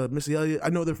 Timbaland's, Missy Elliott. I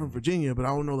know they're from Virginia, but I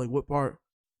don't know like what part.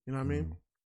 You know what I mean?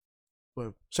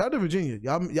 But shout out to Virginia.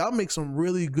 Y'all make some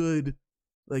really good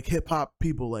like hip hop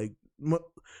people. Like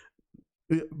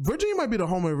Virginia might be the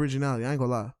home of originality. I ain't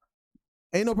gonna lie.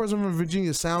 Ain't no person from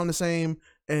Virginia sound the same,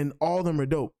 and all of them are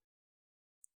dope.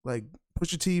 Like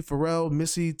Pusha T, Pharrell,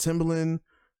 Missy, Timbaland.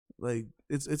 Like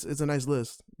it's a nice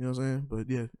list. You know what I'm saying? But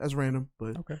yeah, that's random.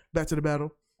 But okay, back to the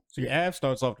battle. So your Av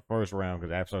starts off the first round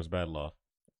because Av starts battle off.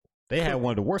 They had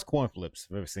one of the worst coin flips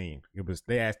I've ever seen. It was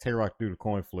they asked Tay-Rock to do the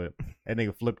coin flip. That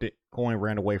nigga flipped it. Coin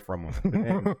ran away from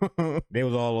him. They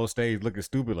was all on stage looking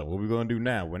stupid. Like, what we gonna do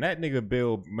now? When that nigga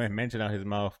Bill mentioned out his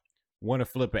mouth, want to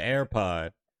flip an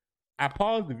AirPod. I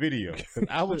paused the video because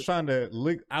I was trying to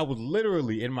look. I was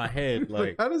literally in my head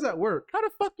like, how does that work? How the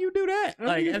fuck you do that?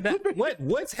 Like,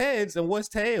 what's heads and what's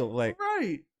tail? Like,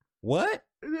 right? What?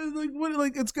 Like what?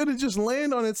 Like it's gonna just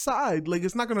land on its side. Like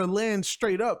it's not gonna land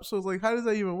straight up. So it's like, how does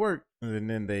that even work? And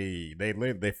then they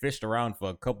fished around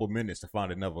for a couple minutes to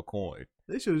find another coin.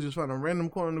 They should have just found a random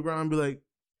coin on the ground and be like,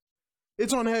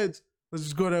 it's on heads. Let's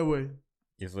just go that way.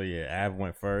 Yeah. So yeah, Av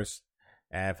went first.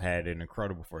 Av had an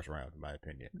incredible first round, in my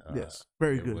opinion. Yes,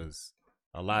 very good. It was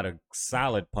a lot of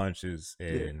solid punches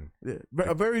and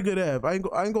a very good Av. I ain't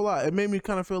gonna lie. It made me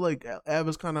kind of feel like Av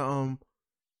is kind of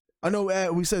I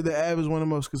know we said that Av is one of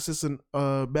the most consistent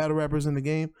battle rappers in the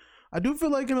game. I do feel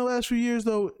like in the last few years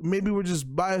though, maybe we're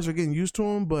just biased or getting used to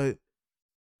him, but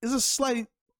it's a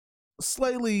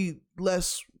slightly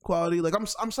less quality. Like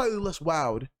I'm slightly less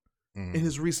wowed in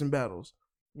his recent battles.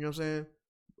 You know what I'm saying?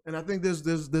 And I think there's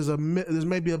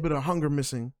maybe a bit of hunger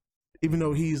missing, even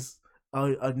though he's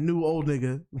a new old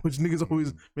nigga, which niggas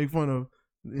always make fun of.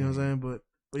 You know what I'm saying? But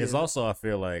it's also I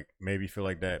feel like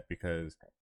that because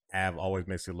Av always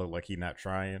makes it look like he not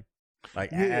trying.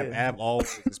 Like Av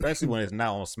always, especially when it's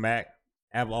not on Smack,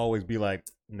 Av always be like,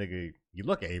 "Nigga, you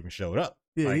look at even showed up."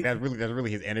 Yeah, like that's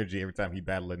really his energy every time he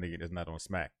battle a nigga that's not on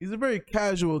Smack. He's a very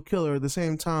casual killer. At the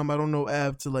same time, I don't know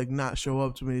Av to like not show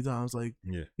up too many times. Like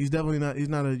he's definitely not. He's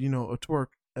not a a twerk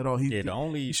at all.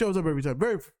 He shows up every time.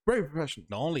 Very very professional.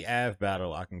 The only Av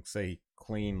battle I can say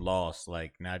clean loss,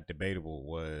 like not debatable,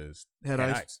 was Head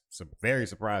Ice. So very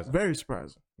surprising. Very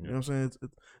surprising. You know what I'm saying?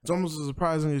 It's almost as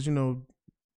surprising as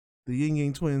the Ying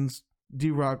Yang Twins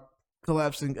D-Rock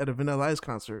collapsing at a Vanilla Ice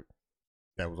concert.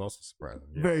 That was also surprising.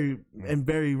 Yes.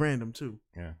 Very random too.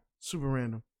 Yeah. Super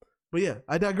random. But yeah,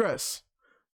 I digress.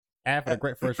 After a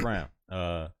great first round.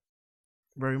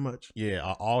 Very much.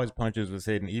 Yeah, all his punches was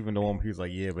hitting, even the one he was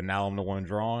like, yeah, but now I'm the one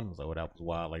drawing. I was like, well, that was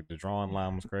wild. Like the drawing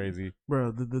line was crazy.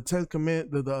 Bro, the 10th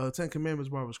the 10 Commandments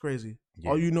bar was crazy.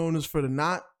 Yeah. All you known is for the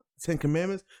not 10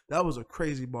 Commandments, that was a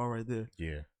crazy bar right there.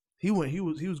 Yeah. He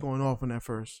was going off in that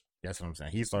first. That's what I'm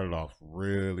saying. He started off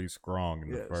really strong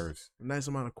in the first. A nice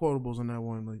amount of quotables in that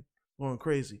one, like going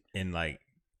crazy. And like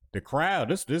the crowd,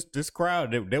 this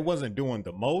crowd, they wasn't doing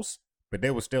the most, but they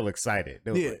were still excited.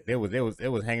 They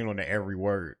was hanging on to every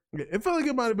word. Yeah, it felt like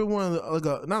it might have been one of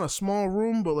the, not a small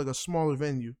room, but like a smaller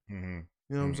venue. Mm-hmm.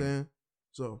 You know what I'm saying?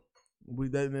 So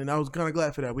and I was kind of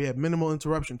glad for that. We had minimal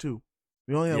interruption too.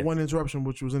 We only had one interruption,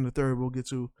 which was in the third. We'll get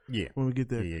to when we get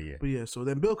there. Yeah. But yeah, so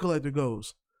then Bill Collector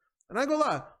goes, and I ain't gonna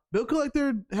lie, Bill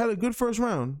Collector had a good first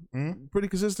round. Mm-hmm. Pretty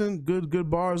consistent, good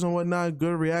bars and whatnot,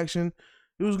 good reaction.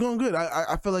 It was going good.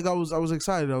 I felt like I was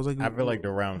excited. I was like, I feel like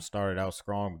the round started out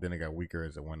strong, but then it got weaker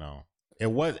as it went on.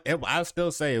 I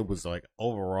still say it was like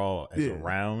overall as a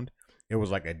round, it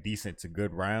was like a decent to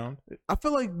good round. I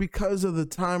feel like because of the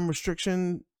time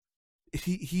restriction,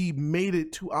 he made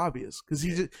it too obvious because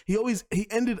he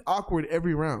ended awkward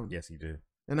every round. Yes, he did.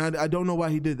 And I don't know why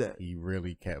he did that. He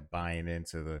really kept buying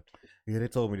into they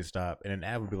told me to stop. And then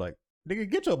Av would be like, nigga,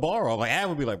 get your bar off. Like, Av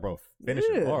would be like, bro, finish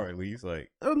your bar at least.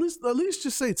 Like, at least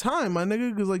just say time, my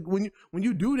nigga. Because like when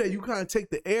you do that, you kind of take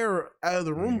the air out of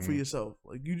the room for yourself.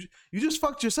 Like you just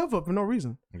fucked yourself up for no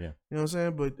reason. Yeah, you know what I'm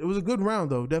saying. But it was a good round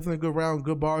though. Definitely a good round.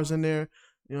 Good bars in there.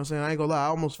 You know what I'm saying. I ain't gonna lie. I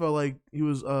almost felt like he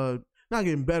was not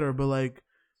getting better, but like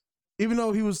even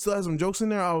though he was still had some jokes in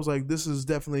there, I was like, this is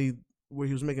definitely where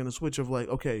he was making a switch of like,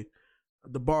 okay,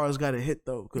 the bars got to hit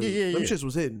though, because them shits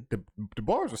was hitting. The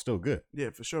bars were still good. Yeah,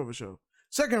 for sure.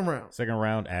 Second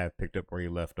round, Av picked up where he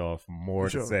left off. More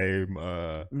the same.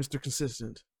 Mr.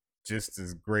 Consistent. Just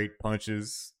as great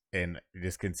punches and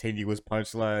just continuous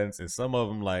punchlines, and some of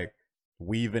them like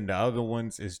weaving the other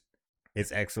ones it's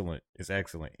excellent. It's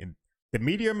excellent. And the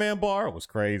Meteor Man bar was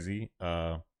crazy.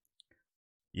 Yeah,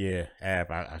 Av.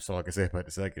 I saw like I said about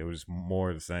the second. It was more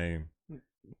of the same.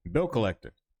 Bill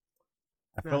Collector.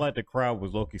 I feel like the crowd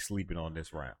was low-key sleeping on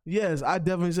this round. Yes, I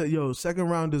definitely said, second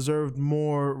round deserved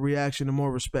more reaction and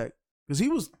more respect. Because he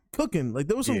was cooking. Like,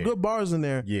 there was some good bars in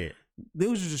there. Yeah. They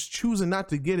was just choosing not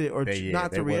to get it or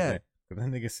not to react. Because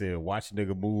that nigga said, watch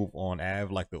nigga move on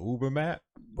Av like the Uber map.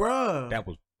 Bruh. That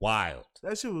was wild.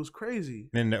 That shit was crazy.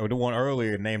 And then the one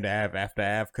earlier named Av after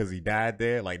Av because he died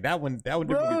there. Like, that one didn't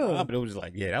really but it was just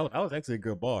like, that was actually a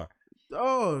good bar.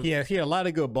 Oh. He had a lot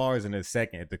of good bars in his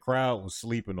second. The crowd was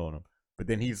sleeping on him. But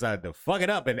then he decided to fuck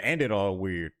it up and end it all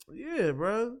weird. Yeah,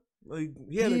 bro. Like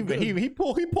he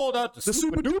pulled out the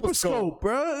super duper scope,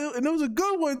 bro, and it was a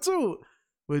good one too.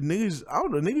 But niggas, I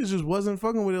don't know, niggas just wasn't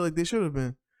fucking with it like they should have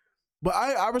been. But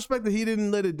I respect that he didn't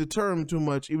let it deter him too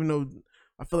much, even though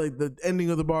I feel like the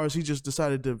ending of the bars he just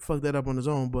decided to fuck that up on his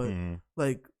own. But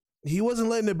like he wasn't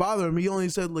letting it bother him. He only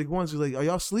said like once, he's like, "Are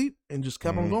y'all asleep?" and just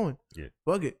kept on going. Yeah,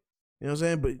 fuck it. You know what I'm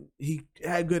saying? But he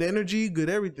had good energy, good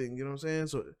everything. You know what I'm saying?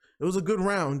 So it was a good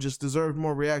round. Just deserved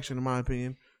more reaction, in my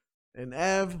opinion. And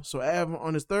Av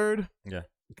on his third. Yeah.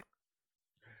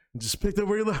 Just picked up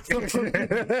where he left off.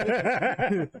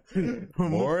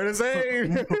 More of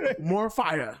the same. More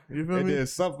fire. You feel me? Then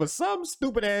for some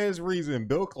stupid ass reason,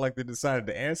 Bill Collector decided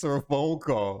to answer a phone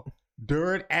call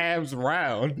during Av's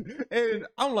round. And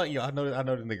I'm like, I know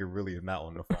the nigga really is not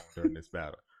on the phone during this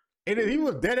battle. And then he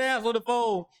was dead ass on the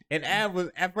phone, and Av was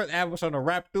trying to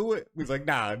rap through it. He's like,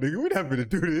 "Nah, nigga, we not gonna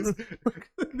do this."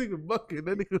 That nigga bucket.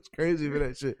 That nigga was crazy for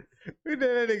that shit. We did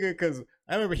that nigga because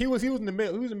I remember he was in the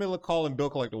middle of calling Bill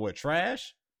Collector what,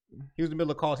 trash? He was in the middle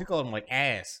of calls. He called him like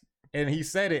ass, and he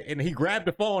said it, and he grabbed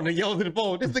the phone and yelled at the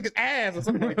phone, "This nigga's ass" or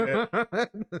something like that.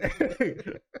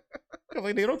 I was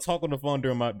like, they don't talk on the phone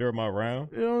during my round.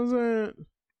 You know what I'm saying?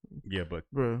 Yeah, but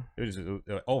bro,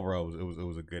 overall it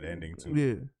was a good ending too.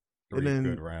 Yeah.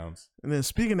 Good rounds. And then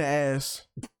speaking of ass,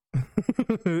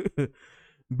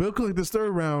 Bill Collector's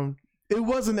third round, it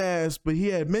wasn't ass, but he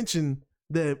had mentioned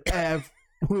that Av,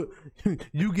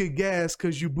 you get gas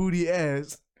because you booty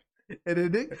ass.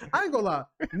 And then I ain't gonna lie,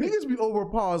 niggas be over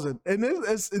pausing. And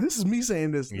this is me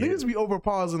saying this. Yeah. Niggas be over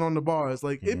pausing on the bars.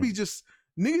 Like it be just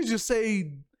niggas just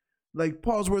say like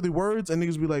pause worthy words and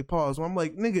niggas be like pause. So I'm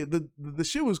like, nigga, the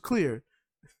shit was clear.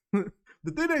 The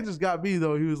thing that just got me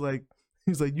though, he was like,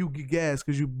 you get gas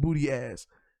because you booty ass.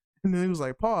 And then he was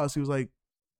like, pause. He was like,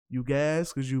 you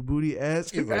gas because you booty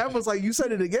ass. And I was like, you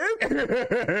said it again?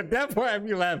 That part had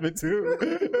me laughing too.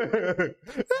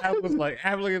 I was like,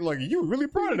 you really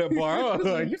proud of that bar, huh?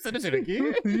 Like, you said this shit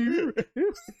again?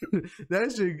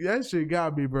 that shit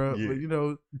got me, bro. Yeah. But you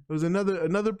know, it was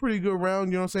another pretty good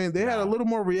round. You know what I'm saying? They had a little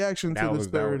more reaction to this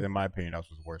third. In my opinion, that was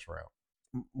the worst round.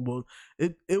 Well,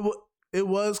 it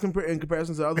was in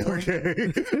comparison to other ones.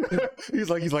 Okay. he's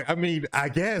like, I mean, I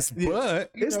guess,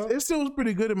 but it still was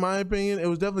pretty good in my opinion. It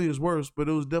was definitely his worst, but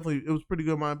it was pretty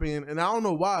good in my opinion. And I don't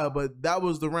know why, but that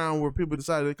was the round where people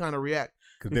decided to kind of react.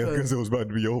 Because it was about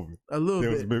to be over. A little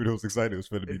bit. Maybe they was excited it was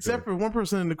going to be Except for one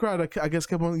person in the crowd, I guess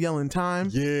kept on yelling time.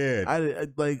 Yeah. I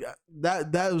like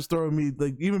that was throwing me,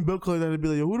 like even Bill Collector had to be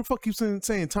like, who the fuck keeps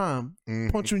saying time?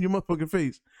 Punch you in your motherfucking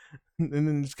face. And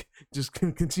then just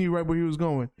continue right where he was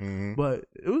going. But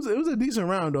it was a decent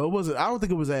round though. I don't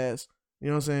think it was ass. You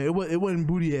know what I'm saying? It wasn't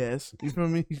booty ass. You feel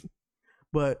me?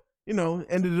 But you know,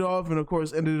 ended it off, and of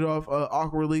course ended it off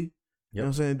awkwardly. Yep. You know what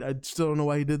I'm saying? I still don't know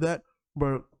why he did that,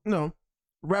 but you know,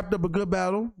 wrapped up a good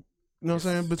battle. You know what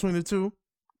I'm saying, between the two.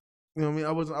 You know what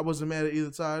I mean? I wasn't mad at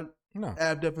either side. No.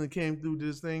 Av definitely came through, did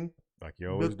his thing. Like he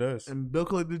always does. And Bill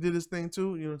Collector did his thing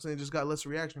too. You know what I'm saying? Just got less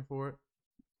reaction for it.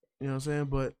 You know what I'm saying?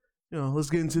 But you know, let's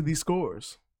get into these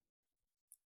scores.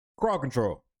 Crowd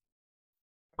control.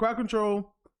 Crowd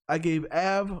control. I gave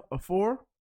Av a 4,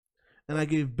 and I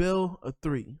gave Bill a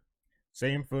 3.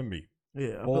 Same for me.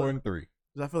 Yeah, 4 and 3.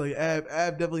 Because I feel like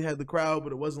Av definitely had the crowd,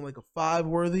 but it wasn't like a 5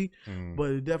 worthy,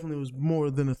 but it definitely was more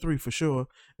than a 3 for sure.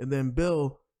 And then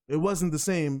Bill, it wasn't the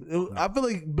same. I feel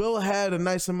like Bill had a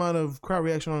nice amount of crowd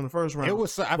reaction on the first round. It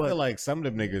was. I feel like some of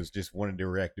them niggas just wanted to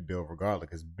react to Bill regardless,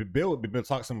 because Bill would be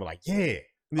talking to something like, yeah.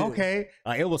 Okay,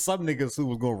 it was some niggas who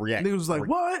was gonna react. Niggas was like,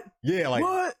 "What? Yeah, like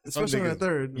what?" Especially in the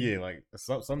third. Yeah, like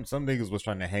some niggas was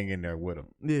trying to hang in there with him.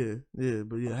 Yeah,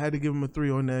 but I had to give him a 3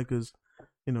 on that because,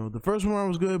 the first round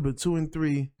was good, but 2 and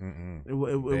 3, it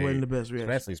wasn't the best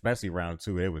reaction. Especially round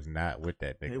 2, it was not with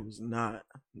that nigga. It was not.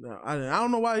 No, I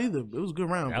don't know why either. It was a good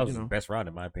round. That was the best round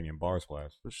in my opinion, bars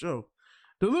wise. For sure.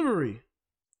 Delivery.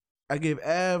 I gave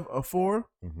Av a 4.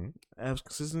 Av's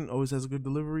consistent, always has a good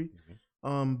delivery.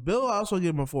 Bill, I also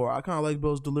gave him a 4. I kind of like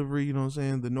Bill's delivery, you know what I'm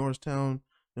saying? The Norristown, you know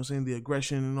what I'm saying? The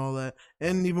aggression and all that.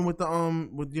 And even with the,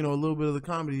 with, a little bit of the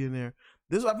comedy in there.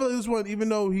 I feel like this one, even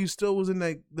though he still was in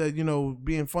that,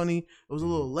 being funny, it was a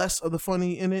little less of the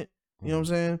funny in it. You know what I'm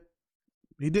saying?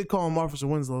 He did call him Officer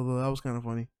Winslow, though. That was kind of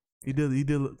funny. He did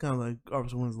look kind of like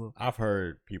Officer Winslow. I've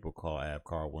heard people call Av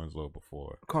Carl Winslow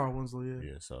before. Carl Winslow, yeah.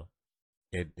 Yeah, so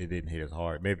it didn't hit as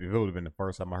hard. Maybe if it would have been the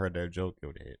first time I heard that joke, it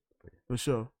would have hit. For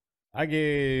sure. I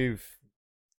gave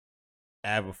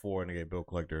Av a 4 and I gave Bill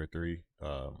Collector a 3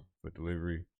 for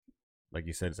delivery. Like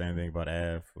you said, the same thing about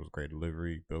Av. It was great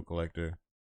delivery. Bill Collector,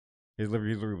 his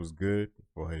delivery was good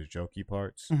for his jokey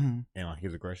parts, and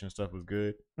his aggression stuff was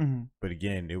good. But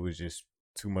again, it was just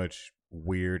too much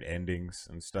weird endings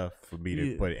and stuff for me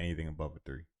to put anything above a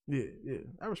 3. Yeah,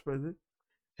 I respect it.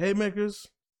 Haymakers,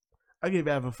 I gave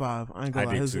Av a 5. I ain't gonna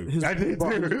lie. His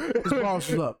bars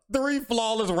was up. 3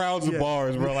 flawless rounds of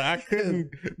bars, bro. Like I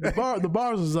couldn't. The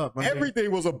bars was up.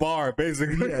 Everything was a bar,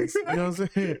 basically. Yes, you know what I'm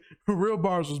saying? Real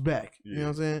bars was back. You know what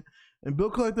I'm saying? And Bill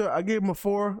Collector, I gave him a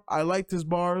 4. I liked his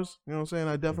bars. You know what I'm saying?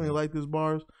 I definitely liked his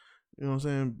bars. You know what I'm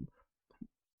saying?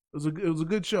 It was a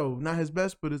good show. Not his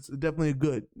best, but it's definitely a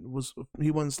good. He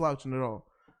wasn't slouching at all.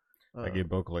 I gave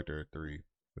Bill Collector a 3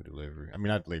 for delivery. I mean,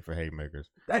 not late for Haymakers.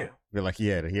 Damn. I feel like he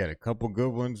had a couple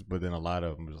good ones, but then a lot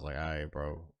of them was like, all right,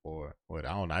 bro. Or what? I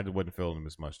don't know. I just wasn't feeling him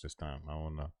as much this time. I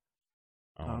don't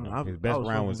know. His best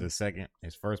round was his second.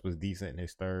 His first was decent. And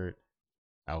his third,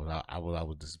 I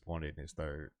was disappointed in his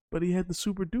third. But he had the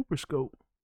super duper scope.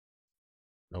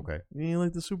 Okay. You ain't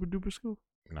like the super duper scope?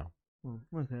 No.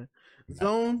 Okay.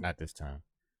 Zone. Not this time.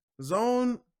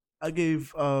 Zone. I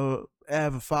gave Av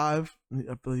a 5.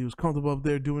 I feel he was comfortable up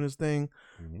there doing his thing.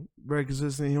 Very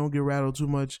consistent. He don't get rattled too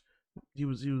much. He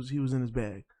was in his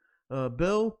bag.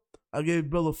 Bill, I gave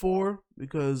Bill a 4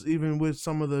 because even with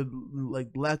some of the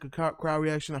lack of crowd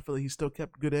reaction, I feel like he still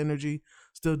kept good energy,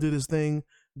 still did his thing,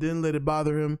 didn't let it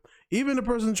bother him. Even the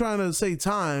person trying to say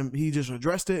time, he just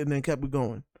addressed it and then kept it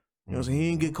going. You know what I'm saying? He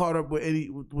didn't get caught up with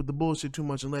the bullshit too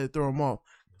much and let it throw him off.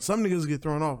 Some niggas get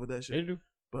thrown off with that shit. They do.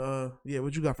 But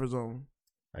what you got for Zone?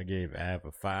 I gave Av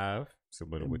a 5,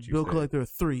 similar to what you Bill said. Collector a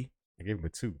 3. I gave him a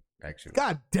 2, actually.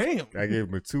 God damn! I gave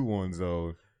him a 2 on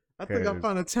Zone. I think I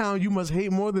found a town you must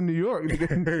hate more than New York. You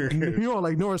don't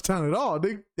like Norristown at all,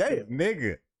 nigga. Damn,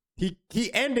 nigga.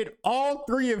 He ended all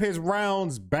 3 of his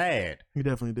rounds bad. He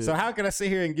definitely did. So how can I sit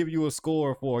here and give you a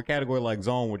score for a category like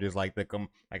Zone, which is like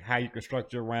how you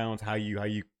construct your rounds, how you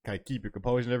kind of keep your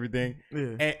composure and everything.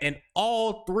 Yeah. And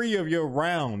all 3 of your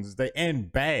rounds they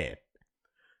end bad.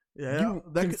 Yeah. You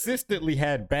consistently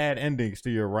had bad endings to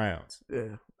your rounds.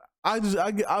 Yeah. I'll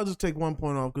just take 1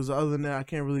 point off because other than that, I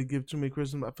can't really give too many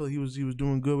criticism. I feel like he was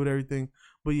doing good with everything.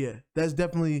 But yeah, that's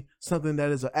definitely something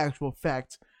that is an actual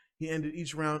fact. He ended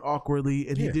each round awkwardly,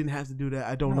 and he didn't have to do that.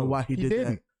 I don't know why he did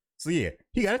that. So yeah,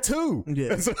 he got a 2.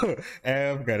 Yeah. So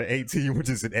Av got an 18, which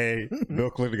is an A. Bill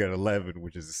Collector got an 11,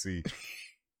 which is a C.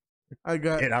 I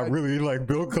really like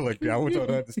Bill Collector. I want y'all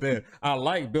to understand. I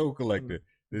like Bill Collector.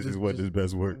 This is his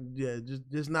best work. Yeah,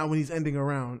 just not when he's ending a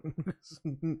round.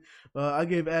 I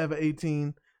gave Av an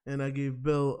 18, and I gave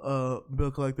Bill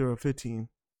Collector a 15. You know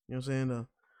what I'm saying? You know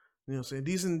what I'm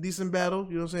saying? Decent battle.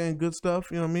 You know what I'm saying? Good stuff.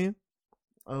 You know what I mean?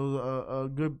 It was a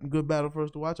good battle for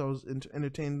us to watch. I was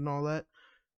entertained and all that,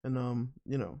 and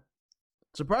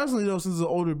surprisingly though, since it's an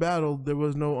older battle, there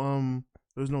was no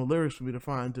lyrics for me to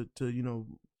find to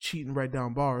cheat and write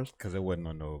down bars because it wasn't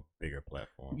on no bigger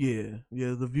platform. Yeah,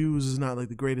 the views is not like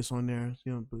the greatest on there,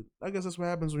 but I guess that's what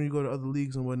happens when you go to other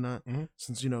leagues and whatnot.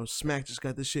 Since Smack just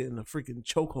got this shit in a freaking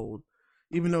chokehold,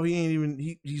 even though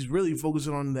he's really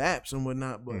focusing on the apps and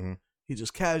whatnot, but. He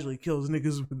just casually kills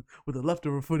niggas with the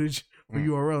leftover footage for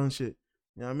URL and shit.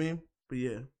 You know what I mean? But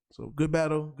yeah, so good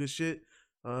battle, good shit.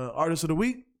 Artist of the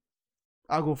week,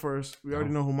 I'll go first. We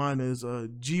already know who mine is.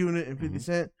 G Unit and 50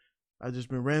 Cent. I just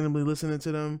been randomly listening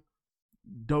to them.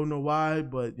 Don't know why,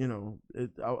 but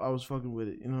I was fucking with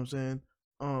it. You know what I'm saying?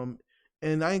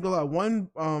 And I ain't gonna lie,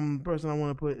 one person I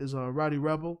want to put is Roddy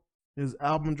Rebel. His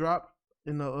album dropped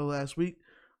in the last week.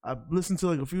 I listened to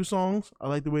like a few songs. I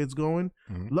like the way it's going.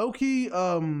 Mm-hmm. Low key,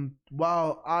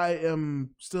 while I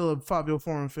am still a Fabio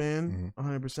Foreign fan,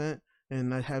 100%,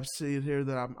 and I have said here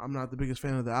that I'm not the biggest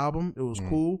fan of the album. It was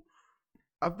cool.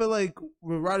 I feel like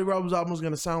Roddy Rebel's album was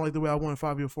gonna sound like the way I wanted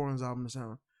Fabio Foreign's album to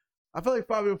sound. I feel like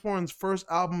Fabio Foreign's first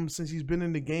album since he's been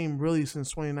in the game really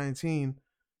since 2019,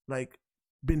 like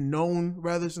been known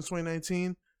rather since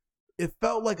 2019. It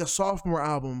felt like a sophomore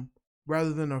album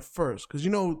rather than a first, because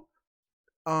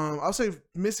I'll say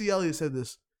Missy Elliott said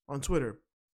this on Twitter.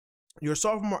 Your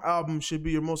sophomore album should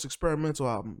be your most experimental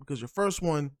album, because your first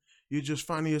one, you're just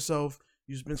finding yourself.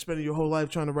 You've been spending your whole life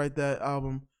trying to write that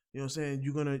album. You know what I'm saying?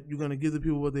 You're gonna give the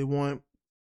people what they want.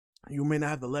 You may not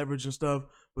have the leverage and stuff,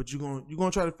 but you're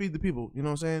gonna try to feed the people. You know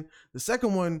what I'm saying? The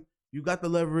second one, you got the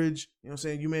leverage. You know what I'm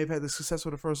saying? You may have had the success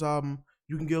with the first album.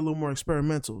 You can get a little more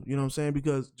experimental. You know what I'm saying?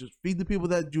 Because just feed the people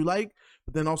that you like,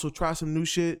 but then also try some new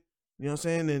shit. You know what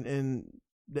I'm saying? And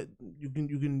that you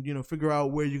can figure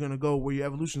out where you're gonna go, where your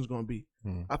evolution is gonna be.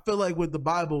 I feel like with the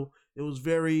Bible, it was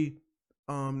very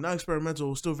not experimental.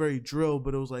 It was still very drill,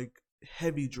 but it was like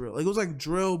heavy drill. Like it was like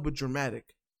drill but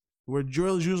dramatic. Where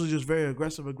drill is usually just very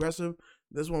aggressive.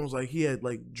 This one was like he had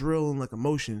like drill and like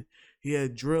emotion. He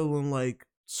had drill and like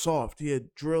soft. He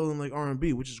had drill and like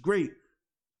R&B, which is great.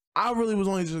 I really was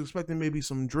only just expecting maybe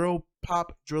some drill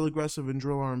pop, drill aggressive, and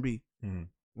drill R&B. You know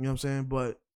what I'm saying?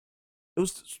 But it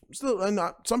was still, and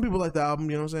some people like the album.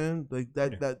 You know what I'm saying? Like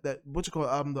that what you call it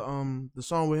album? The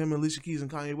song with him and Alicia Keys and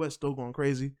Kanye West still going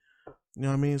crazy. You know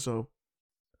what I mean? So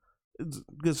it's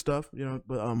good stuff. You know,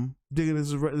 but digging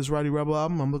this Roddy Rebel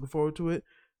album. I'm looking forward to it.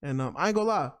 And I ain't gonna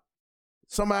lie,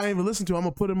 somebody I ain't even listen to, I'm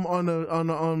gonna put him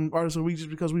on Artist of the Week just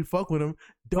because we fuck with him.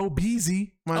 Dope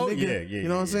Beezy, my nigga. Yeah, you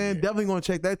know what I'm saying? Yeah. Definitely gonna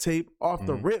check that tape off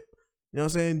the rip. You know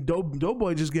what I'm saying? Dope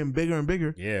Boy just getting bigger and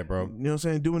bigger. Yeah, bro. You know what I'm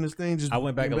saying? Doing his thing. Just I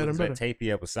went back and looked at that tape he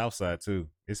had with Southside too.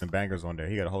 There's some bangers on there.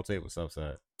 He got a whole tape with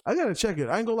Southside. I gotta check it.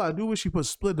 I ain't gonna lie. I do wish he put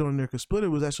Split on there, because Split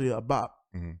was actually a bop.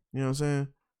 You know what I'm saying?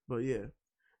 But yeah.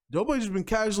 Dope Boy just been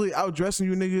casually outdressing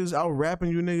you niggas, out rapping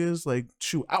you niggas, like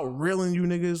out reeling you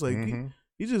niggas. Like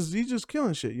he just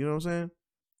killing shit. You know what I'm saying?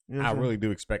 You know what I really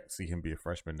do expect to see him be a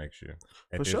freshman next year.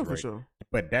 For sure.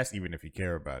 But that's even if he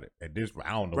care about it. At this,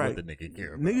 I don't know what the nigga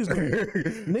care about.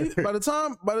 Niggas, by the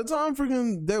time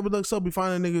freaking David Luxell be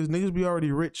finding niggas be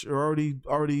already rich or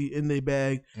already in their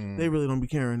bag. They really don't be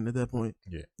caring at that point.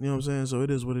 Yeah, you know what I'm saying. So it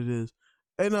is what it is.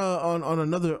 And on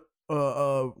another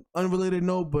unrelated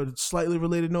note, but slightly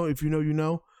related note, if you know, you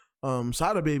know,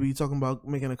 Sada Baby talking about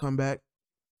making a comeback.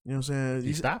 You know what I'm saying?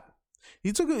 He stopped.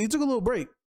 He took a little break.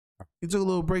 He took a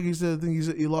little break. He said, I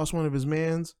think he lost one of his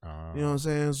mans. You know what I'm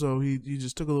saying? So he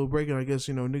just took a little break, and I guess,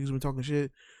 you know, niggas been talking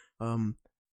shit.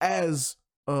 As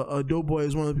a Dope Boy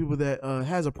is one of the people that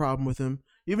has a problem with him,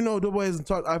 even though Dope Boy hasn't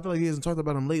talked. I feel like he hasn't talked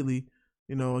about him lately.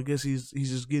 You know, I guess he's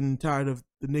just getting tired of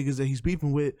the niggas that he's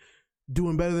beefing with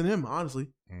doing better than him, honestly.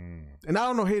 And I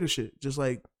don't know hater shit. Just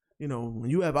like, you know, when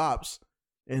you have ops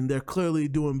and they're clearly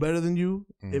doing better than you,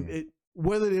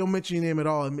 whether they don't mention your name at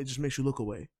all, it just makes you look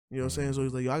away. You know what I'm saying? So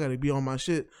he's like, yo, I gotta be on my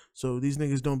shit, so these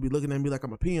niggas don't be looking at me like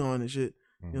I'm a peon and shit.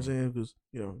 You know what I'm saying?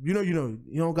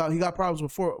 Because he got problems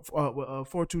with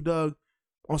 4-2 Doug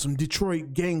on some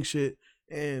Detroit gang shit,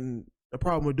 and a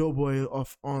problem with Dope Boy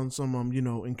off on some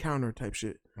encounter type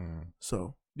shit.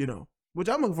 So, you know, which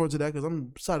I'm looking forward to that, because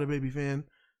I'm a Sada Baby fan.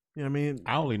 You know what I mean?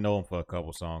 I only know him for a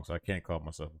couple songs, so I can't call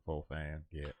myself a full fan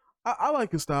yet. I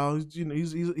like his style.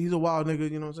 He's a wild nigga.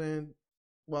 You know what I'm saying?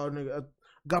 Wild nigga. I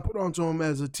got put onto him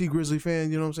as a T Grizzly fan.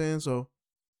 You know what I'm saying? So,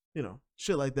 you know,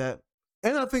 shit like that.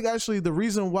 And I think actually the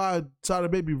reason why Sada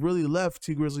Baby really left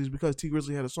T Grizzly is because T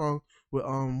Grizzly had a song with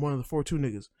one of the 4-2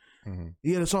 niggas.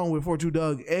 He had a song with 4-2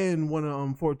 Doug and one of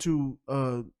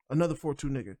another 4-2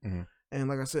 nigga. And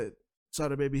like I said,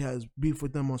 Sada Baby has beef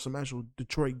with them on some actual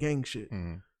Detroit gang shit.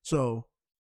 So,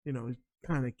 you know, it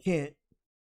kind of can't,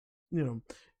 you know,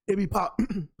 it be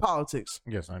politics.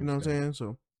 Yes, I understand. You know what I'm saying?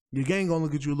 So your gang gonna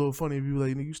look at you a little funny if you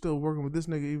like, you still working with this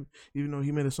nigga even though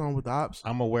he made a song with the ops.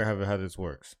 I'm aware of how this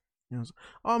works. You know,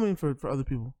 I mean for other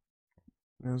people.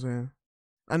 You know what I'm saying?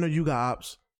 I know you got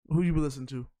ops. Who you be listening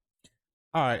to?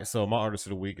 All right, so my artist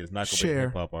of the week is not gonna be a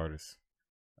hip hop artist.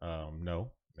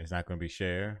 No, it's not gonna be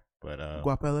Cher, but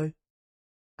Guap LA.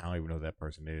 I don't even know who that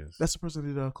person is. That's the person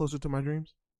that did Closer to My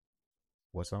Dreams.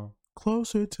 What song?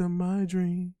 Closer to My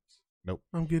Dreams. Nope.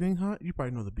 I'm getting hot. You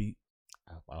probably know the beat.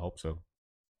 I hope so.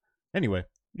 Anyway.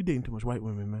 You dating too much white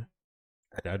women, man.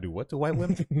 I do what to white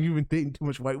women? You've been dating too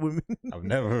much white women. I've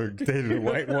never dated a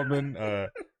white woman.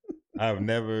 I've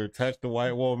never touched a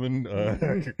white woman.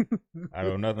 I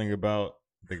know nothing about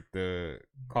the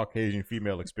Caucasian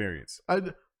female experience.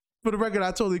 For the record, I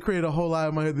totally created a whole lie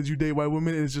in my head that you date white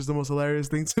women. And it's just the most hilarious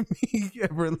thing to me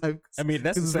ever in life. I mean,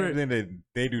 that's the same thing that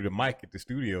they do to Mike at the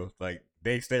studio. Like,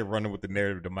 they stay running with the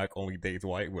narrative that Mike only dates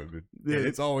white women. Yeah. And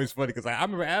it's always funny because I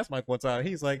remember asking Mike one time,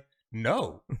 he's like,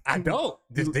 no, I don't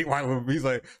just date white women. He's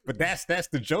like, but that's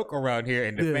the joke around here,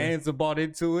 and the fans have bought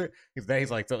into it. He's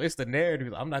like, so it's the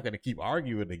narrative. I'm not going to keep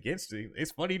arguing against it.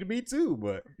 It's funny to me too,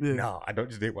 but no, I don't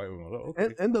just date white women. Like, okay.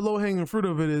 And the low hanging fruit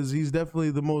of it is he's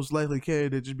definitely the most likely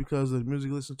candidate just because of the music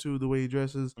he listens to, the way he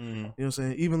dresses. Mm-hmm. You know what I'm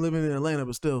saying? Even living in Atlanta,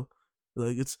 but still,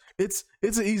 like it's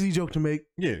an easy joke to make.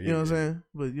 Yeah, you know what I'm saying?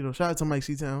 But shout out to Mike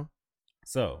C-Town.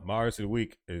 So my artist of the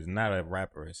week is not a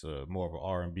rapper. It's more of an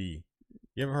R&B.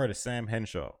 You ever heard of Sam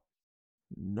Henshaw?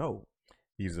 No.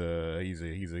 He's a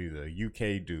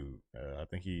UK dude. I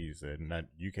think he's a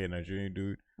UK Nigerian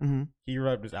dude. Mm-hmm. He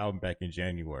wrote this album back in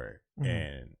January,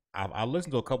 and I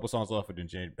listened to a couple songs off of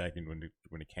it back in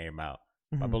when it came out.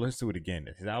 Mm-hmm. But listen to it again.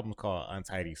 His album's called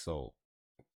Untidy Soul.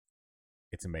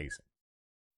 It's amazing.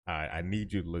 I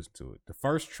need you to listen to it. The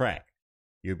first track,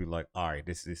 you'll be like, all right,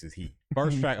 this is heat.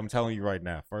 First track, I'm telling you right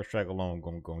now. First track alone,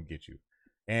 gonna get you.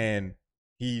 And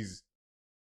he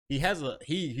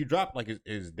dropped like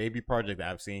his debut project that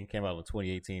I've seen came out in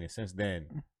 2018, and since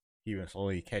then he been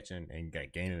slowly catching and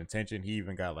gaining attention. He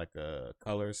even got like a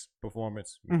Colors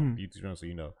performance, YouTube, so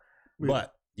you know.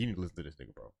 But you need to listen to this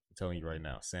nigga, bro. I'm telling you right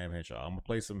now, Sam Henshaw. I'm gonna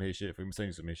play some of his shit. I'm gonna send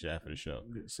you some of his shit after the show.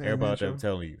 Everybody out there, I'm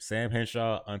telling you, Sam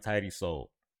Henshaw, Untidy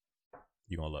Soul.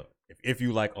 You're gonna love it. If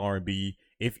you like R&B,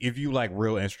 if you like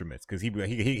real instruments, because he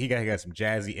got some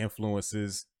jazzy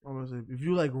influences. If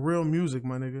you like real music,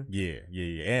 my nigga.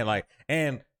 Yeah.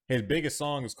 And his biggest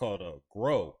song is called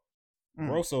Grow.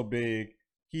 Grow so big,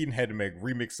 he had to make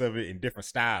remix of it in different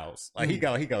styles. Like he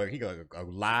got a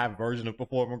live version of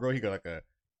Performing Grow. He got like a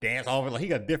dance off it. Like he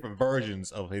got different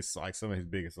versions of his some of his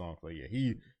biggest songs. So yeah,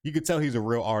 you could tell he's a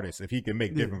real artist if he can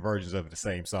make different versions of the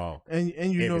same song. And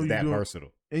you know it's that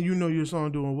versatile. And you know your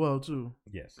song doing well too.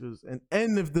 Yes.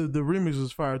 And if the remix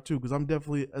is fire too, because I'm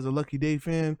definitely, as a Lucky Day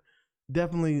fan,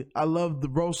 I love the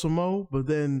Rosa Mo, but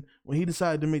then when he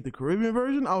decided to make the Caribbean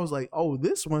version, I was like, oh,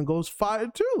 this one goes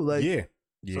fire too. Like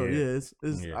So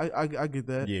I get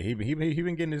that. Yeah, he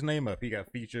been getting his name up. He got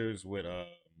features with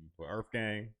Earth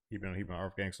Gang. He been on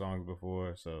Earth Gang songs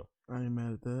before, so I ain't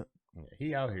mad at that. Yeah,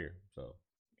 he out here, so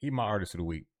he my artist of the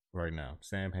week right now.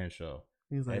 Sam Henshaw.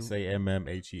 He's like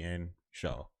SAMMHEN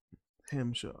Shaw.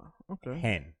 Henshaw.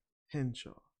 Okay.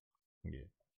 Henshaw. Yeah.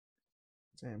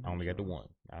 Sam. I only got the one.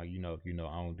 Now you know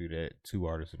I don't do that 2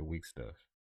 artists of the week stuff.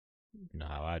 You know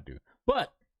how I do.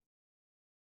 But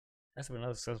that's been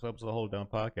another successful episode of the Hold Down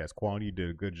Podcast. Quality, you did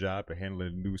a good job at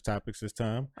handling news topics this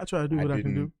time. I try to do what I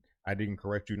can do. I didn't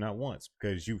correct you not once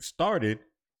because you started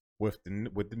with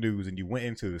the news and you went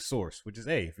into the source, which is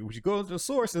if you go into the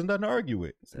source, there's nothing to argue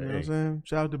with. So, you know what I'm saying?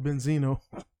 Shout out to Benzino.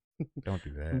 Don't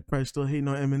do that. I'm probably still hating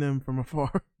on Eminem from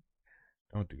afar.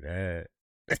 Don't do that.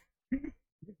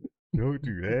 Don't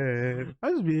do that.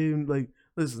 I just be like,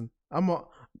 listen,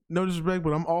 no disrespect,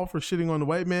 but I'm all for shitting on the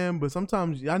white man, but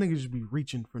sometimes y'all niggas just be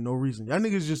reaching for no reason. Y'all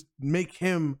niggas just make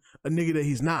him a nigga that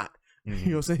he's not. Mm-hmm.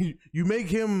 You know what I'm saying? You make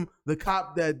him the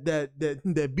cop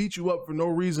that beat you up for no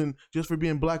reason just for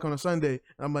being black on a Sunday.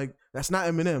 And I'm like, that's not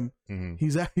Eminem.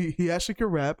 Mm-hmm. He actually can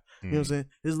rap. Mm-hmm. You know what I'm saying?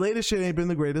 His latest shit ain't been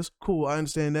the greatest. Cool, I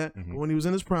understand that. Mm-hmm. But when he was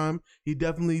in his prime, he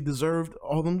definitely deserved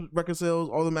all them record sales,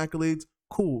 all them accolades.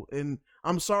 Cool. And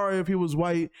I'm sorry if he was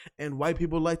white and white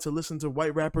people like to listen to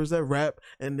white rappers that rap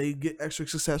and they get extra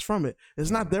success from it.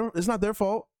 It's not their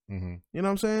fault. Mm-hmm. You know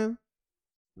what I'm saying?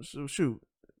 So shoot.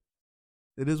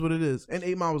 It is what it is. And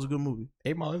 8 Mile was a good movie.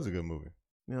 8 Mile is a good movie.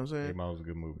 You know what I'm saying? 8 Mile was a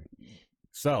good movie.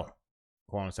 So,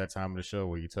 Quan, it's that time of the show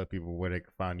where you tell people where they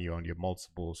can find you on your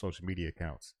multiple social media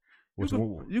accounts. Which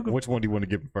one do you want to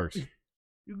give them first?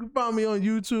 You can find me on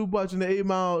YouTube watching the 8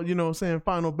 Mile, you know what I'm saying,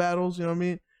 final battles, you know what I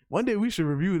mean? One day we should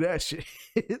review that shit.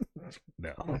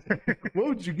 No. What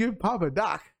would you give Papa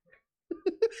Doc?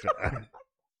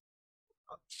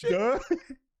 Shit. I don't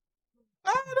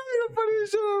even funny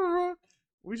shit ever, bro.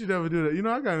 We should never do that. You know,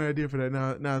 I got an idea for that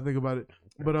now I think about it.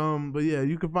 But yeah,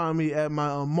 you can find me at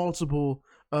my multiple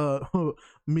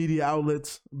media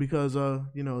outlets because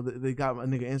you know, they got my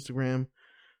nigga Instagram,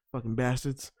 fucking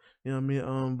bastards. You know what I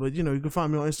mean? But you know, you can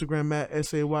find me on Instagram at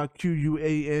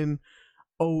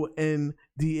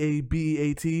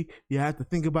SAYQUANONDABEAT. You have to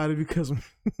think about it because I'm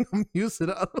used to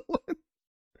the other one.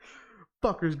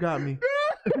 Fuckers got me.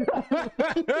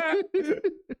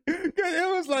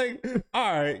 It was like,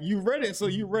 all right, you read it, so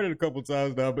you read it a couple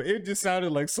times now, but it just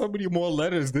sounded like so many more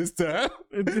letters this time.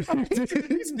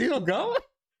 He's still going.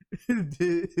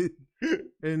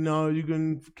 And you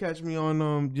can catch me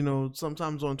on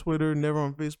sometimes on Twitter, never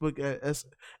on Facebook at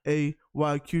SAYQUAND.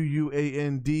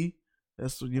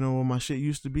 That's where my shit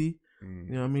used to be. You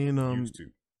know what I mean? Used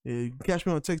to. Yeah, you can catch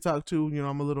me on TikTok too.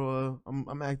 I'm a little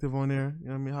I'm active on there. You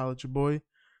know what I mean? Holla at your boy.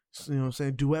 So, you know what I'm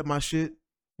saying? Duet my shit.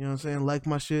 You know what I'm saying? Like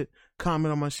my shit.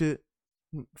 Comment on my shit.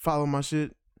 Follow my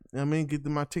shit. You know what I mean? Get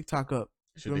my TikTok up.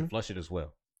 Should they flush it as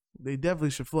well? They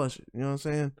definitely should flush it. You know what I'm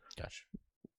saying? Gotcha.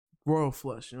 Royal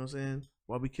flush. You know what I'm saying?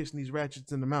 While we kissing these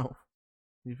ratchets in the mouth.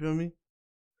 You feel me?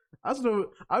 I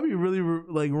be really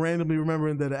randomly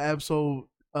remembering that Ab-Soul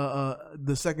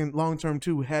the second Long Term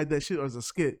 2 had that shit as a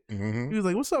skit. Mm-hmm. He was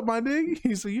like, "What's up, my nigga?"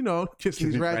 He said,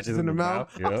 kissing these ratchets in the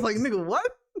mouth. Yep. I was like, "Nigga, what?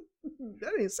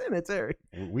 That ain't sanitary."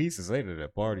 We used to say that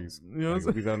at parties. You know what I'm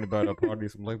saying? We talking about at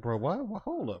parties. I'm like, bro, why?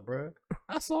 Hold up, bro.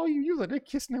 I saw you. You was like, they're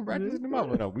kissing them ratchets in the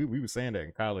mouth. No, we were saying that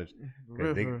in college.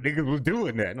 Niggas was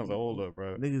doing that. And I was like, hold up,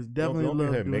 bro. Niggas definitely don't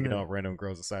love doing making that. Out random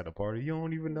girls aside the party. You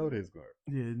don't even know this girl.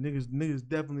 Yeah, niggas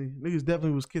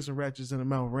definitely was kissing ratchets in the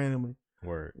mouth randomly.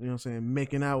 Word. You know what I'm saying?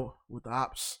 Making out with the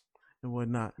ops and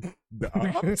whatnot. The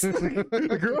ops?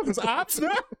 The girls is ops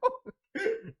now?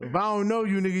 If I don't know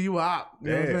you, nigga, you a op.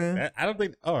 You know what I'm saying? I don't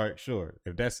think. All right, sure.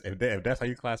 If that's how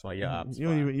you classify your ops, you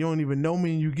don't even know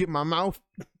me, and you get my mouth.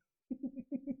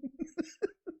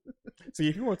 See,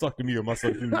 if you want to talk to me on my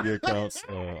social media accounts,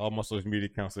 all my social media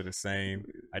accounts are the same.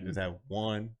 I just have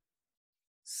one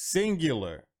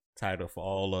singular title for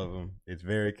all of them. It's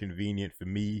very convenient for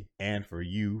me and for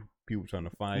you, people trying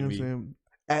to find me. Saying?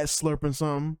 At slurping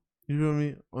something. You feel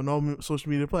me? On all social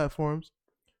media platforms.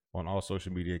 On all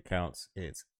social media accounts,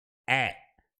 it's at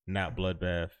Not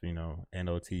Bloodbath,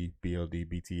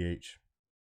 NOTBLDBTH.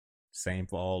 Same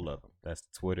for all of them. That's the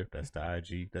Twitter, that's the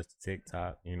IG, that's the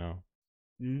TikTok, You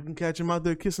can catch him out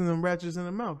there kissing them ratchets in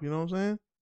the mouth, you know what I'm saying?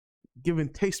 Giving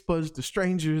taste buds to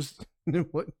strangers and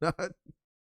whatnot.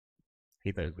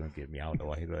 He thought he was going to get me. I don't know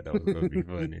why he thought that was going to be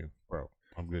funny. Bro,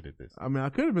 I'm good at this. I mean, I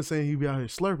could have been saying he'd be out here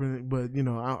slurping it, but,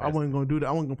 I wasn't going to do that.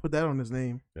 I wasn't going to put that on his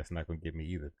name. That's not going to get me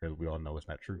either, because we all know it's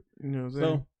not true. You know what I'm saying?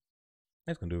 So,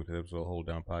 that's going to do it for the episode of Hold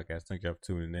Down Podcast. Thank y'all for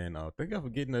tuning in. Thank y'all for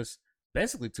getting us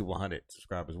basically to 100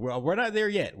 subscribers. We're not there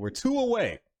yet. We're 2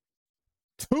 away.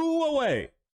 2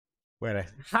 away. We're at a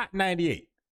hot 98.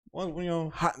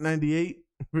 Hot 98?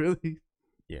 Really?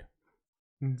 Yeah.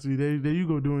 See, there you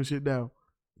go doing shit now.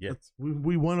 Yes.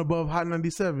 We won above Hot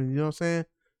 97. You know what I'm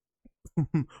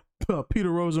saying?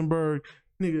 Peter Rosenberg,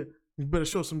 nigga, you better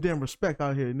show some damn respect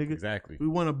out here, nigga. Exactly. We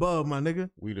won above, my nigga.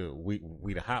 We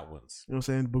the hot ones. You know what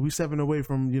I'm saying? But we 7 away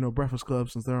from, Breakfast Club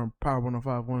since they're on Power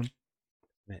 105.1.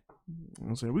 You know what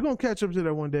I'm saying? We're going to catch up to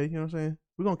that one day. You know what I'm saying?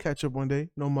 We're going to catch up one day.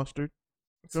 No mustard.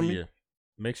 So, yeah.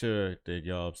 Make sure that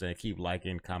y'all keep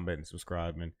liking, commenting,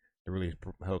 subscribing. It really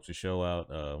helps the show out.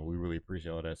 We really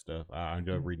appreciate all that stuff. I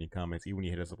enjoy reading your comments. Even when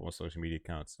you hit us up on social media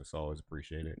accounts, it's always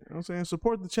appreciated. You know what I'm saying?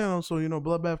 Support the channel so,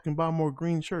 Bloodbath can buy more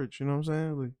green shirts. You know what I'm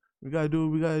saying? Like, we got to do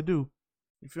what we got to do.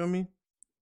 You feel me?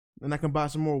 And I can buy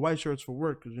some more white shirts for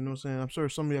work because, you know what I'm saying? I'm sure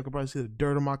some of y'all can probably see the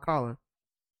dirt on my collar.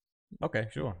 Okay,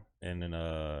 sure. And then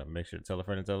make sure to tell a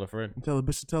friend and tell a friend. And tell a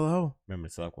bitch to tell a hoe. Remember,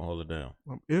 suck one, hold it down.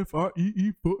 I'm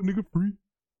F-I-E-E, fuck nigga free.